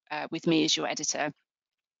with me as your editor.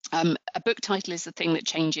 A book title is the thing that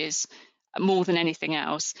changes more than anything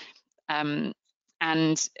else. And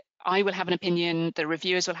I will have an opinion, the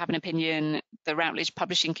reviewers will have an opinion, the Routledge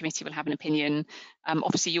Publishing Committee will have an opinion.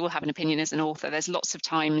 Obviously, you will have an opinion as an author. There's lots of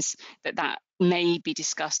times that may be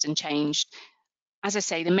discussed and changed. As I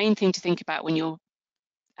say, the main thing to think about when you're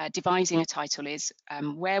devising a title is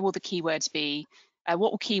where will the keywords be?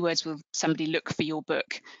 What keywords will somebody look for your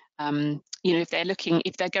book? If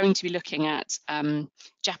they're going to be looking at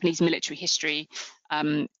Japanese military history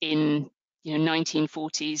in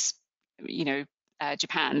 1940s,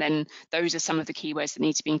 Japan, then those are some of the keywords that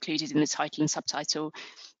need to be included in the title and subtitle.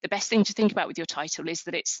 The best thing to think about with your title is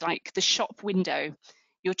that it's like the shop window.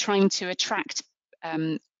 You're trying to attract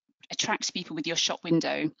people with your shop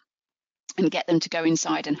window and get them to go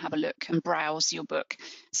inside and have a look and browse your book.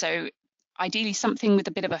 So ideally something with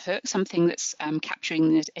a bit of a hook, something that's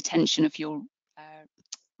capturing the attention of your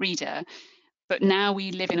reader. But now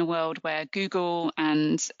we live in a world where Google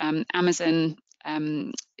and Amazon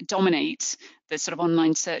dominate the sort of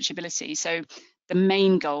online searchability. So the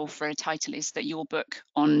main goal for a title is that your book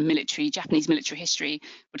on Japanese military history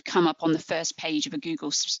would come up on the first page of a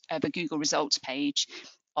Google results page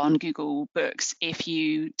on Google Books. If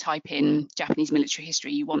you type in Japanese military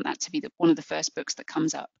history, you want that to be one of the first books that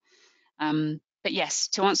comes up. But yes,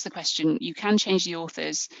 to answer the question, you can change the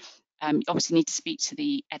authors. You obviously need to speak to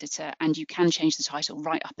the editor, and you can change the title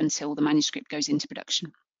right up until the manuscript goes into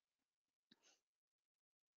production.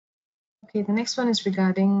 Okay, the next one is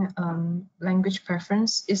regarding language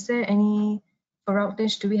preference. Is there any, for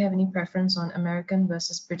Routledge, do we have any preference on American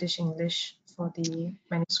versus British English for the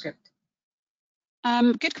manuscript?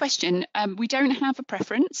 Good question. We don't have a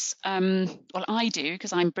preference. Well, I do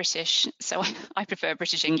because I'm British, so I prefer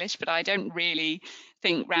British English, but I don't really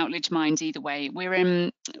think Routledge minds either way. We're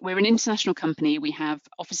an international company. We have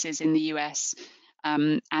offices in the US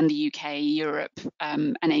and the UK, Europe,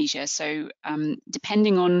 and Asia. So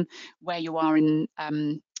depending on where you are in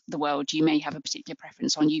the world, you may have a particular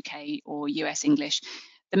preference on UK or US English.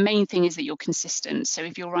 The main thing is that you're consistent. So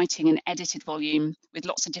if you're writing an edited volume with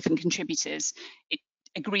lots of different contributors,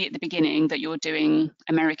 agree at the beginning that you're doing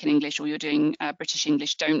American English or you're doing British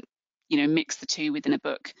English. Don't, mix the two within a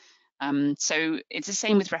book. So it's the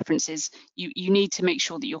same with references. You need to make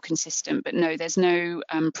sure that you're consistent, but no, there's no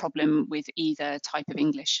problem with either type of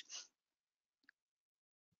English.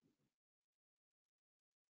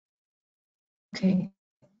 Okay.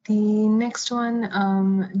 The next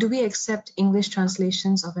one, do we accept English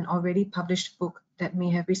translations of an already published book that may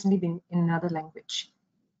have recently been in another language?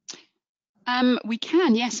 We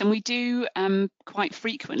can, yes, and we do quite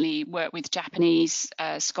frequently work with Japanese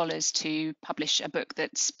scholars to publish a book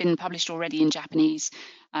that's been published already in Japanese,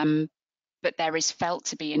 but there is felt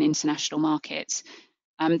to be an international market.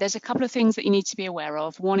 There's a couple of things that you need to be aware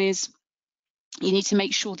of. One is you need to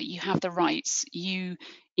make sure that you have the rights. You,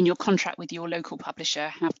 in your contract with your local publisher,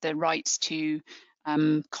 have the rights to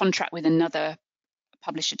contract with another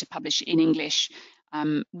publisher to publish in English.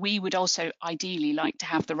 We would also ideally like to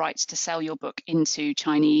have the rights to sell your book into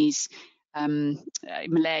Chinese,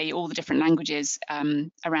 Malay, all the different languages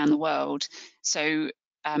around the world. So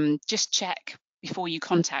just check before you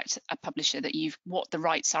contact a publisher that what the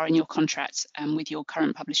rights are in your contract with your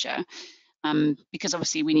current publisher, because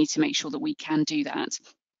obviously we need to make sure that we can do that.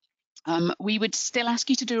 We would still ask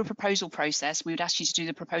you to do a proposal process. We would ask you to do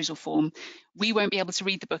the proposal form. We won't be able to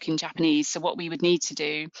read the book in Japanese, so what we would need to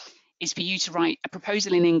do is for you to write a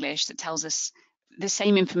proposal in English that tells us the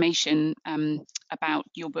same information about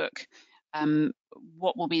your book.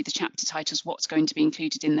 What will be the chapter titles, what's going to be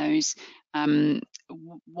included in those,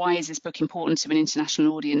 why is this book important to an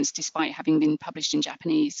international audience despite having been published in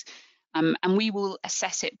Japanese, and we will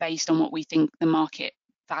assess it based on what we think the market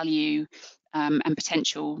value and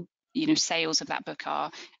potential sales of that book are,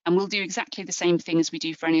 and we'll do exactly the same thing as we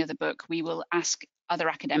do for any other book. We will ask other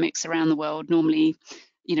academics around the world, normally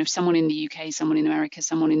someone in the UK, someone in America,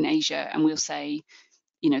 someone in Asia, and we'll say,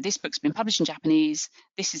 this book's been published in Japanese,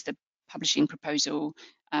 this is the publishing proposal,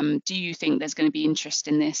 do you think there's going to be interest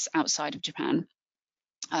in this outside of Japan?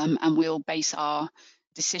 And we'll base our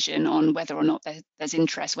decision on whether or not there's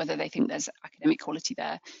interest, whether they think there's academic quality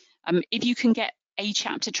there. If you can get a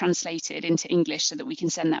chapter translated into English so that we can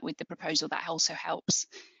send that with the proposal, that also helps.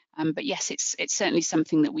 But yes, it's certainly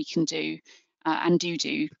something that we can do and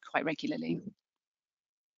do quite regularly.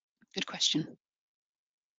 Good question.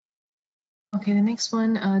 Okay, the next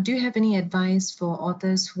one, do you have any advice for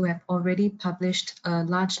authors who have already published a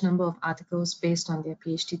large number of articles based on their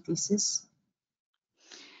PhD thesis?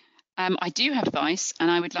 I do have advice, and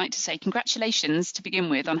I would like to say congratulations to begin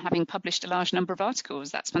with on having published a large number of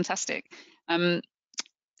articles. That's fantastic.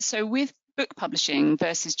 So with book publishing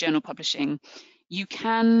versus journal publishing, you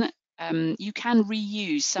can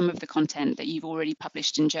reuse some of the content that you've already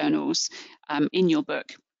published in journals in your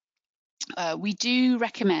book. We do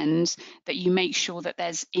recommend that you make sure that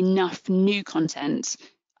there's enough new content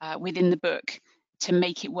within the book to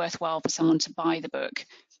make it worthwhile for someone to buy the book.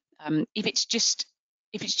 If it's just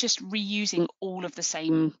reusing all of the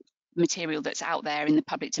same material that's out there in the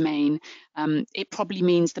public domain, it probably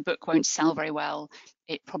means the book won't sell very well.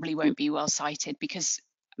 It probably won't be well cited because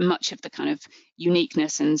much of the kind of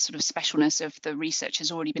uniqueness and sort of specialness of the research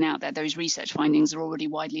has already been out there. Those research findings are already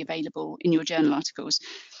widely available in your journal articles.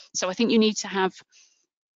 So I think you need to have,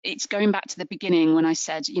 it's going back to the beginning when I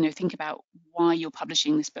said, you know, think about why you're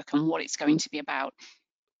publishing this book and what it's going to be about.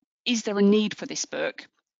 Is there a need for this book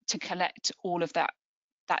to collect all of that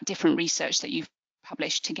different research that you've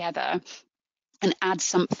published together and add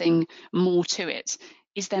something more to it?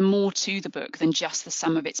 Is there more to the book than just the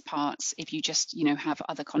sum of its parts if you just, you know, have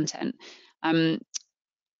other content?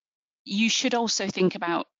 You should also think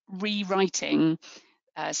about rewriting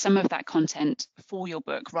some of that content for your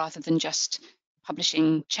book rather than just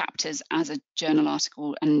publishing chapters as a journal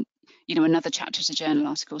article and, you know, another chapter as a journal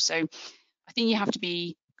article. So I think you have to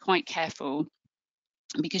be quite careful,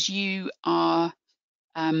 because you are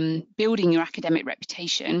building your academic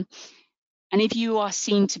reputation. And if you are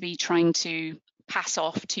seen to be trying to pass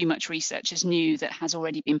off too much research as new that has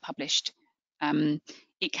already been published,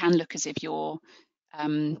 it can look as if you're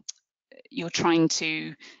trying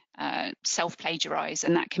to self-plagiarize,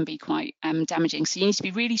 and that can be quite damaging. So you need to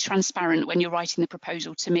be really transparent when you're writing the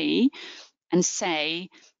proposal to me and say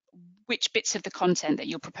which bits of the content that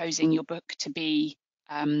you're proposing your book to be,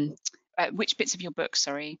 which bits of your book,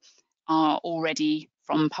 sorry, are already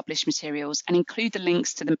from published materials, and include the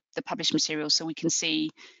links to the published materials so we can see,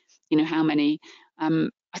 you know, how many.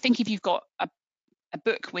 I think if you've got a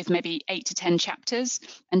book with maybe 8 to 10 chapters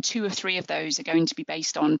and 2 or 3 of those are going to be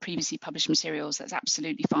based on previously published materials, that's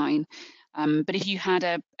absolutely fine. But if you had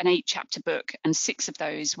an 8-chapter book and 6 of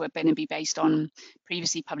those were going to be based on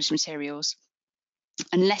previously published materials,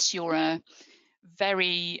 unless you're a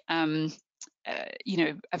very you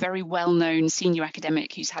know, a very well-known senior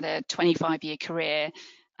academic who's had a 25-year career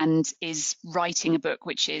and is writing a book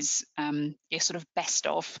which is your sort of best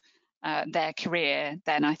of their career,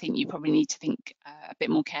 then I think you probably need to think a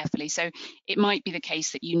bit more carefully. So it might be the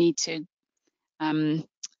case that you need to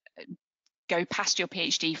go past your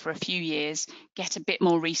PhD for a few years, get a bit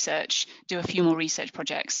more research, do a few more research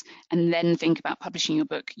projects, and then think about publishing your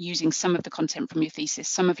book using some of the content from your thesis,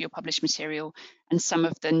 some of your published material, and some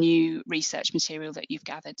of the new research material that you've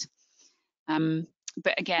gathered.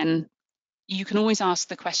 But again, you can always ask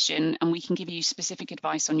the question and we can give you specific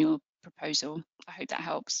advice on your proposal. I hope that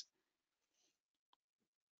helps.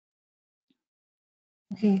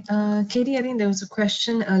 Okay, Katie, I think there was a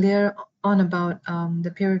question earlier on about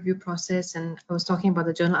the peer review process, and I was talking about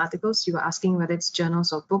the journal articles. You were asking whether it's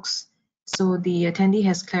journals or books. So the attendee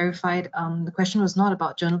has clarified the question was not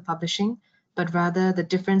about journal publishing, but rather the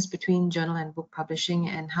difference between journal and book publishing,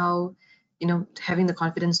 and how, you know, having the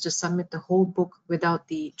confidence to submit the whole book without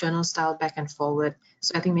the journal style back and forward.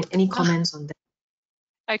 So I think any comments on that?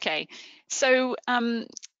 Okay, so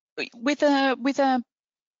with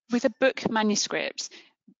a book manuscript,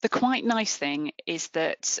 the quite nice thing is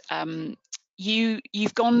that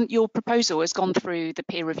your proposal has gone through the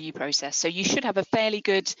peer review process, so you should have a fairly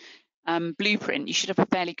good blueprint. You should have a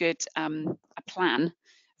fairly good a plan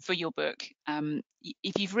for your book.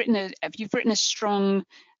 If you've written a strong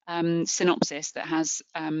synopsis that has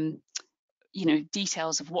you know,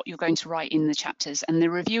 details of what you're going to write in the chapters, and the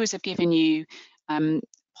reviewers have given you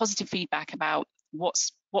positive feedback about what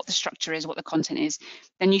the structure is, what the content is,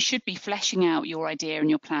 then you should be fleshing out your idea and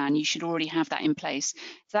your plan. You should already have that in place.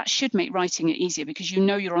 That should make writing it easier, because you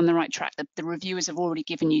know you're on the right track. The reviewers have already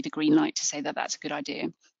given you the green light to say that that's a good idea.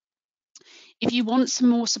 If you want some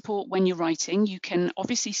more support when you're writing, you can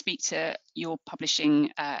obviously speak to your publisher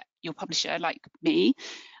like me.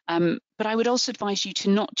 But I would also advise you to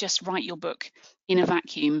not just write your book in a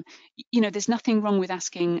vacuum. You know, there's nothing wrong with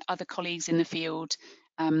asking other colleagues in the field,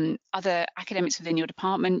 other academics within your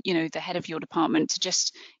department, you know, the head of your department, to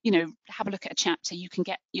just, you know, have a look at a chapter. You can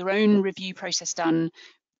get your own review process done.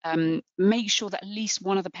 Make sure that at least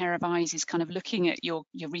one other pair of eyes is kind of looking at your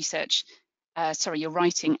research, your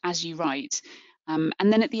writing as you write. And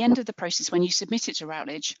then at the end of the process, when you submit it to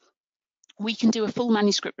Routledge, we can do a full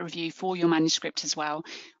manuscript review for your manuscript as well.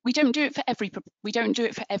 We don't do it for every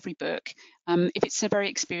book. If it's a very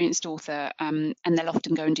experienced author, and they'll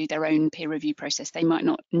often go and do their own peer review process, they might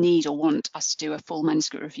not need or want us to do a full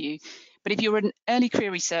manuscript review. But if you're an early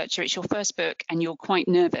career researcher, it's your first book, and you're quite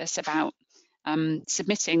nervous about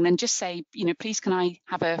submitting, then just say, you know, please can I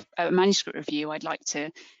have a manuscript review? I'd like to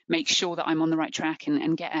make sure that I'm on the right track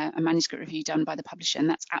and get a manuscript review done by the publisher, and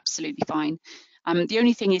that's absolutely fine. The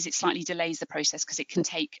only thing is it slightly delays the process, because it can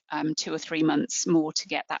take 2 or 3 months more to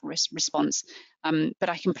get that response. But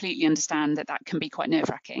I completely understand that that can be quite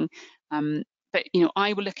nerve-wracking. But you know,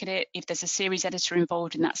 I will look at it. If there's a series editor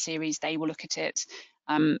involved in that series, they will look at it.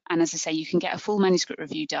 And as I say, you can get a full manuscript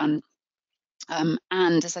review done.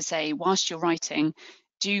 And as I say, whilst you're writing,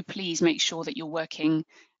 do please make sure that you're working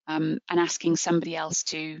and asking somebody else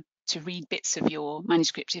to read bits of your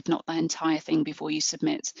manuscript, if not the entire thing, before you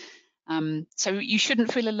submit. So you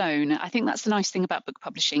shouldn't feel alone. I think that's the nice thing about book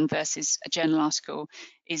publishing versus a journal article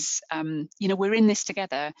is, you know, we're in this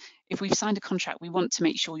together. If we've signed a contract, we want to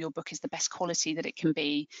make sure your book is the best quality that it can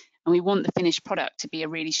be, and we want the finished product to be a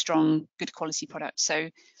really strong, good quality product. So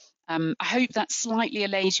I hope that slightly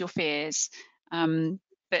allays your fears.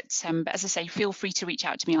 But as I say, feel free to reach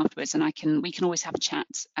out to me afterwards, and we can always have a chat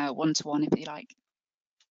one-to-one if you like.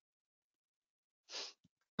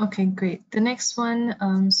 Okay, great. The next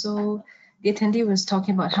one, so the attendee was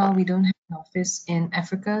talking about how we don't have an office in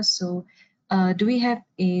Africa. So do we have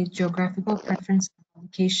a geographical preference in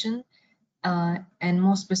publication? And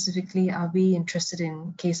more specifically, are we interested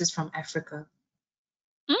in cases from Africa?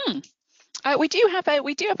 We do have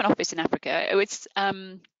an office in Africa. It's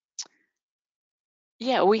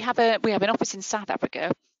yeah, we have an office in South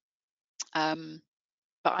Africa.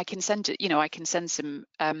 But I can send some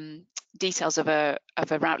details of a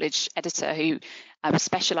Routledge editor who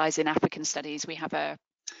specialise in African studies. We have a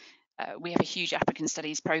huge African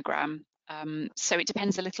studies program. So it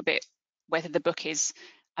depends a little bit whether the book is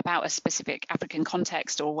about a specific African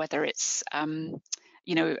context or whether it's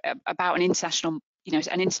you know, about an international, you know,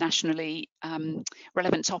 an internationally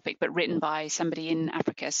relevant topic, but written by somebody in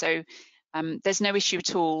Africa. So there's no issue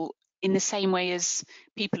at all. In the same way as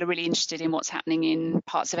people are really interested in what's happening in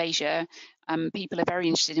parts of Asia, people are very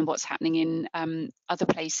interested in what's happening in other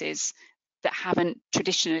places that haven't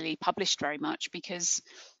traditionally published very much, because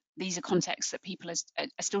these are contexts that people are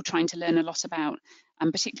still trying to learn a lot about,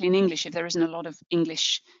 and particularly in English. If there isn't a lot of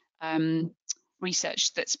English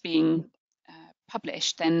research that's being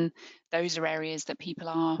published, then those are areas that people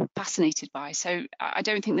are fascinated by. So I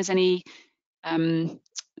don't think there's any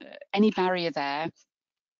barrier there.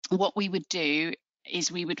 What we would do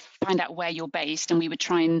is we would find out where you're based, and we would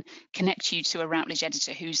try and connect you to a Routledge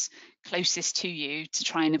editor who's closest to you to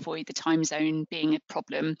try and avoid the time zone being a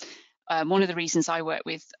problem. One of the reasons I work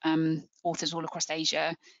with authors all across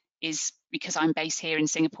Asia is because I'm based here in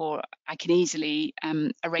Singapore. I can easily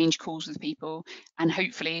arrange calls with people, and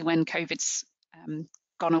hopefully when COVID's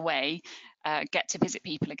gone away, get to visit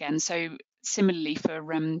people again. So similarly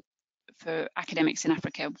for academics in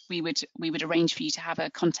Africa, we would arrange for you to have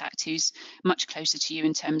a contact who's much closer to you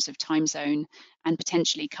in terms of time zone, and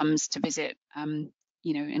potentially comes to visit,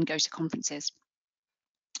 you know, and go to conferences.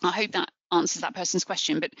 I hope that answers that person's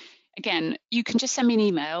question. But again, you can just send me an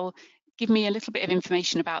email, give me a little bit of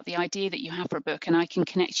information about the idea that you have for a book, and I can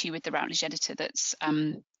connect you with the Routledge editor that's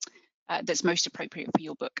most appropriate for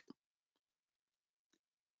your book.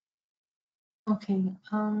 Okay,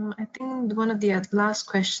 I think one of the last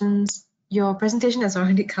questions, your presentation has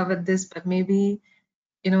already covered this, but maybe,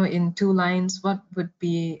 you know, in 2 lines, what would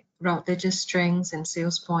be Routledge's strengths and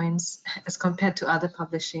sales points as compared to other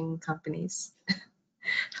publishing companies?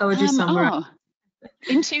 How would you summarize?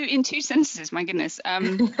 In two sentences, my goodness. I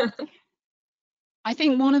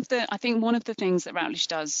think one of the things that Routledge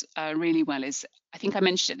does really well is, I think I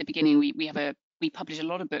mentioned at the beginning, we publish a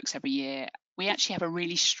lot of books every year. We actually have a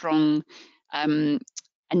really strong and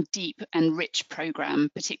deep and rich program,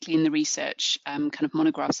 particularly in the research kind of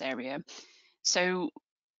monographs area. So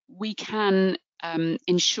we can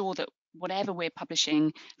ensure that whatever we're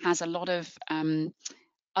publishing has a lot of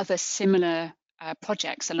other similar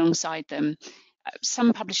projects alongside them.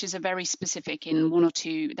 Some publishers are very specific in one or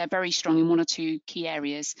two, they're very strong in 1 or 2 key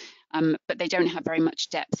areas, but they don't have very much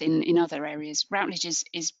depth in other areas. Routledge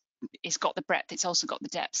is got the breadth, it's also got the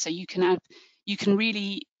depth. So you can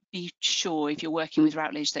really be sure, if you're working with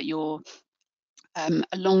Routledge, that you're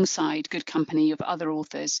alongside good company of other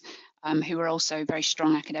authors who are also very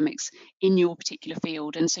strong academics in your particular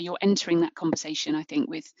field. And so you're entering that conversation, I think,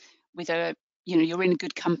 with a, you know, you're in a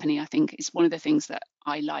good company. I think is one of the things that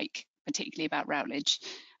I like particularly about Routledge.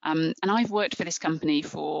 And I've worked for this company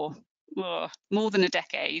for more than a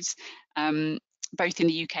decade, both in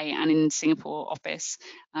the UK and in Singapore office,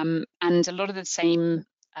 and a lot of the same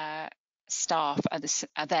staff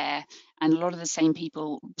are there, and a lot of the same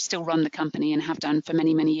people still run the company and have done for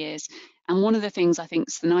many, many years. And one of the things I think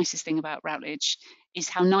is the nicest thing about Routledge is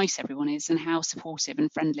how nice everyone is and how supportive and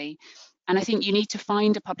friendly. And I think you need to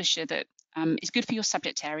find a publisher that is good for your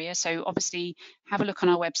subject area. So obviously have a look on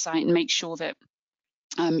our website and make sure that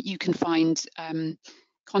you can find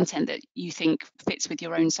content that you think fits with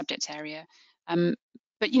your own subject area.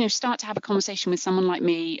 But, you know, start to have a conversation with someone like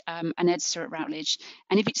me, an editor at Routledge.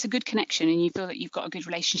 And if it's a good connection and you feel that you've got a good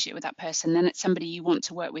relationship with that person, then it's somebody you want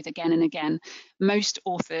to work with again and again. Most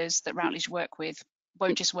authors that Routledge work with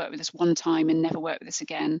won't just work with us one time and never work with us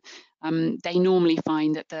again. They normally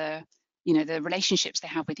find that the relationships they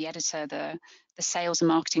have with the editor, the sales and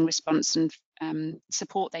marketing response and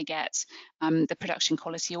support they get, the production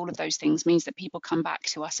quality, all of those things means that people come back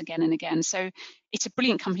to us again and again. So it's a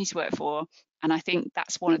brilliant company to work for, and I think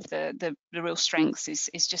that's one of the real strengths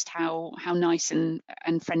is just how nice and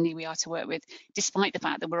friendly we are to work with, despite the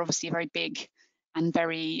fact that we're obviously a very big and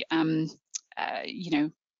very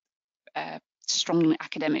strong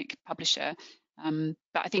academic publisher. But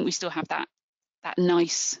I think we still have that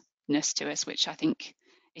niceness to us, which I think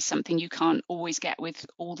is something you can't always get with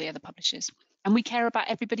all the other publishers. And we care about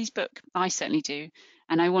everybody's book. I certainly do.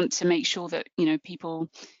 And I want to make sure that, people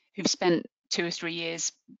who've spent 2 or 3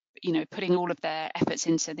 years, putting all of their efforts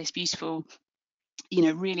into this beautiful,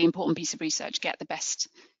 really important piece of research, get the best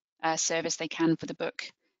service they can for the book,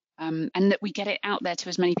 and that we get it out there to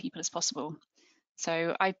as many people as possible.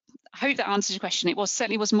 So I hope that answers your question. It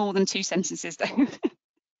certainly was more than 2 sentences, though.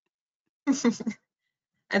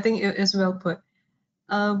 I think it is well put.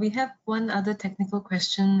 We have one other technical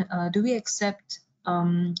question. Do we accept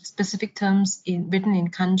specific terms written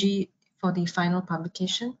in kanji for the final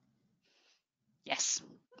publication? Yes.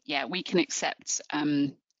 Yeah, we can accept.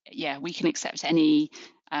 We can accept any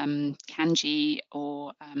kanji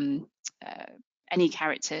or any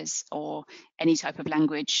characters or any type of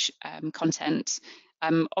language content.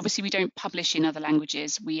 Obviously, we don't publish in other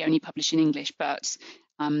languages. We only publish in English, but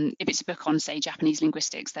if it's a book on, say, Japanese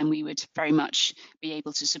linguistics, then we would very much be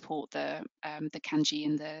able to support the kanji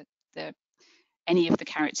and the any of the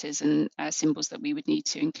characters and symbols that we would need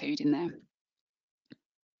to include in there.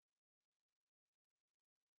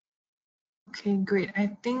 Okay, great.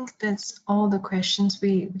 I think that's all the questions.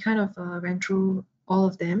 We kind of ran through all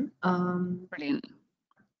of them. Brilliant.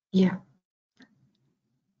 Yeah.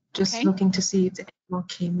 Just okay. Looking to see if any more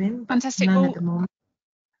came in, but fantastic. none Well, at the moment.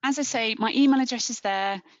 As I say, my email address is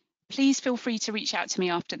there. Please feel free to reach out to me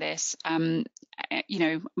after this. I'm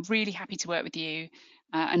really happy to work with you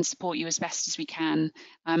and support you as best as we can.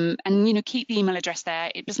 And keep the email address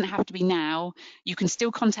there. It doesn't have to be now. You can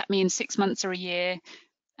still contact me in 6 months or a year.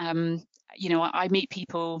 I meet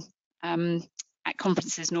people at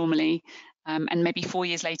conferences normally, and maybe 4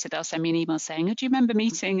 years later they'll send me an email saying, "Oh, do you remember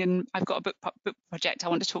meeting? And I've got a book project I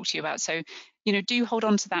want to talk to you about." So, do hold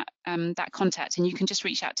on to that contact, and you can just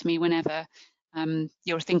reach out to me whenever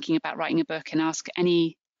you're thinking about writing a book and ask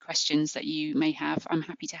any questions that you may have. I'm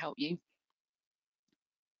happy to help you.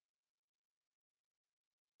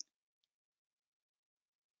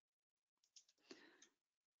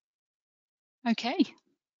 Okay.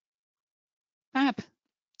 Fab.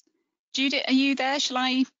 Judith, are you there?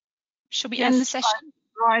 Shall we end the session?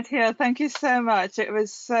 Right here. Thank you so much. It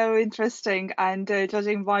was so interesting, and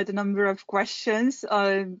judging by the number of questions,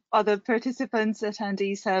 other participants,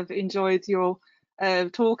 attendees have enjoyed your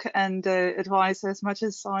talk and advice as much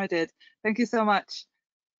as I did. Thank you so much.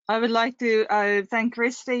 I would like to thank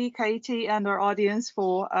Christy, Katie, and our audience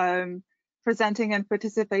for presenting and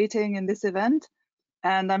participating in this event.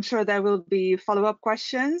 And I'm sure there will be follow-up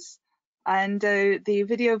questions, and the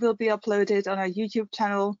video will be uploaded on our YouTube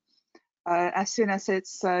channel as soon as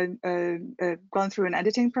it's gone through an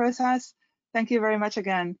editing process. Thank you very much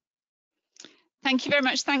again. Thank you very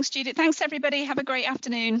much. Thanks, Judith. Thanks, everybody. Have a great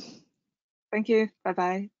afternoon. Thank you.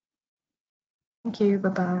 Bye-bye. Thank you.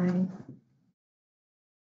 Bye-bye.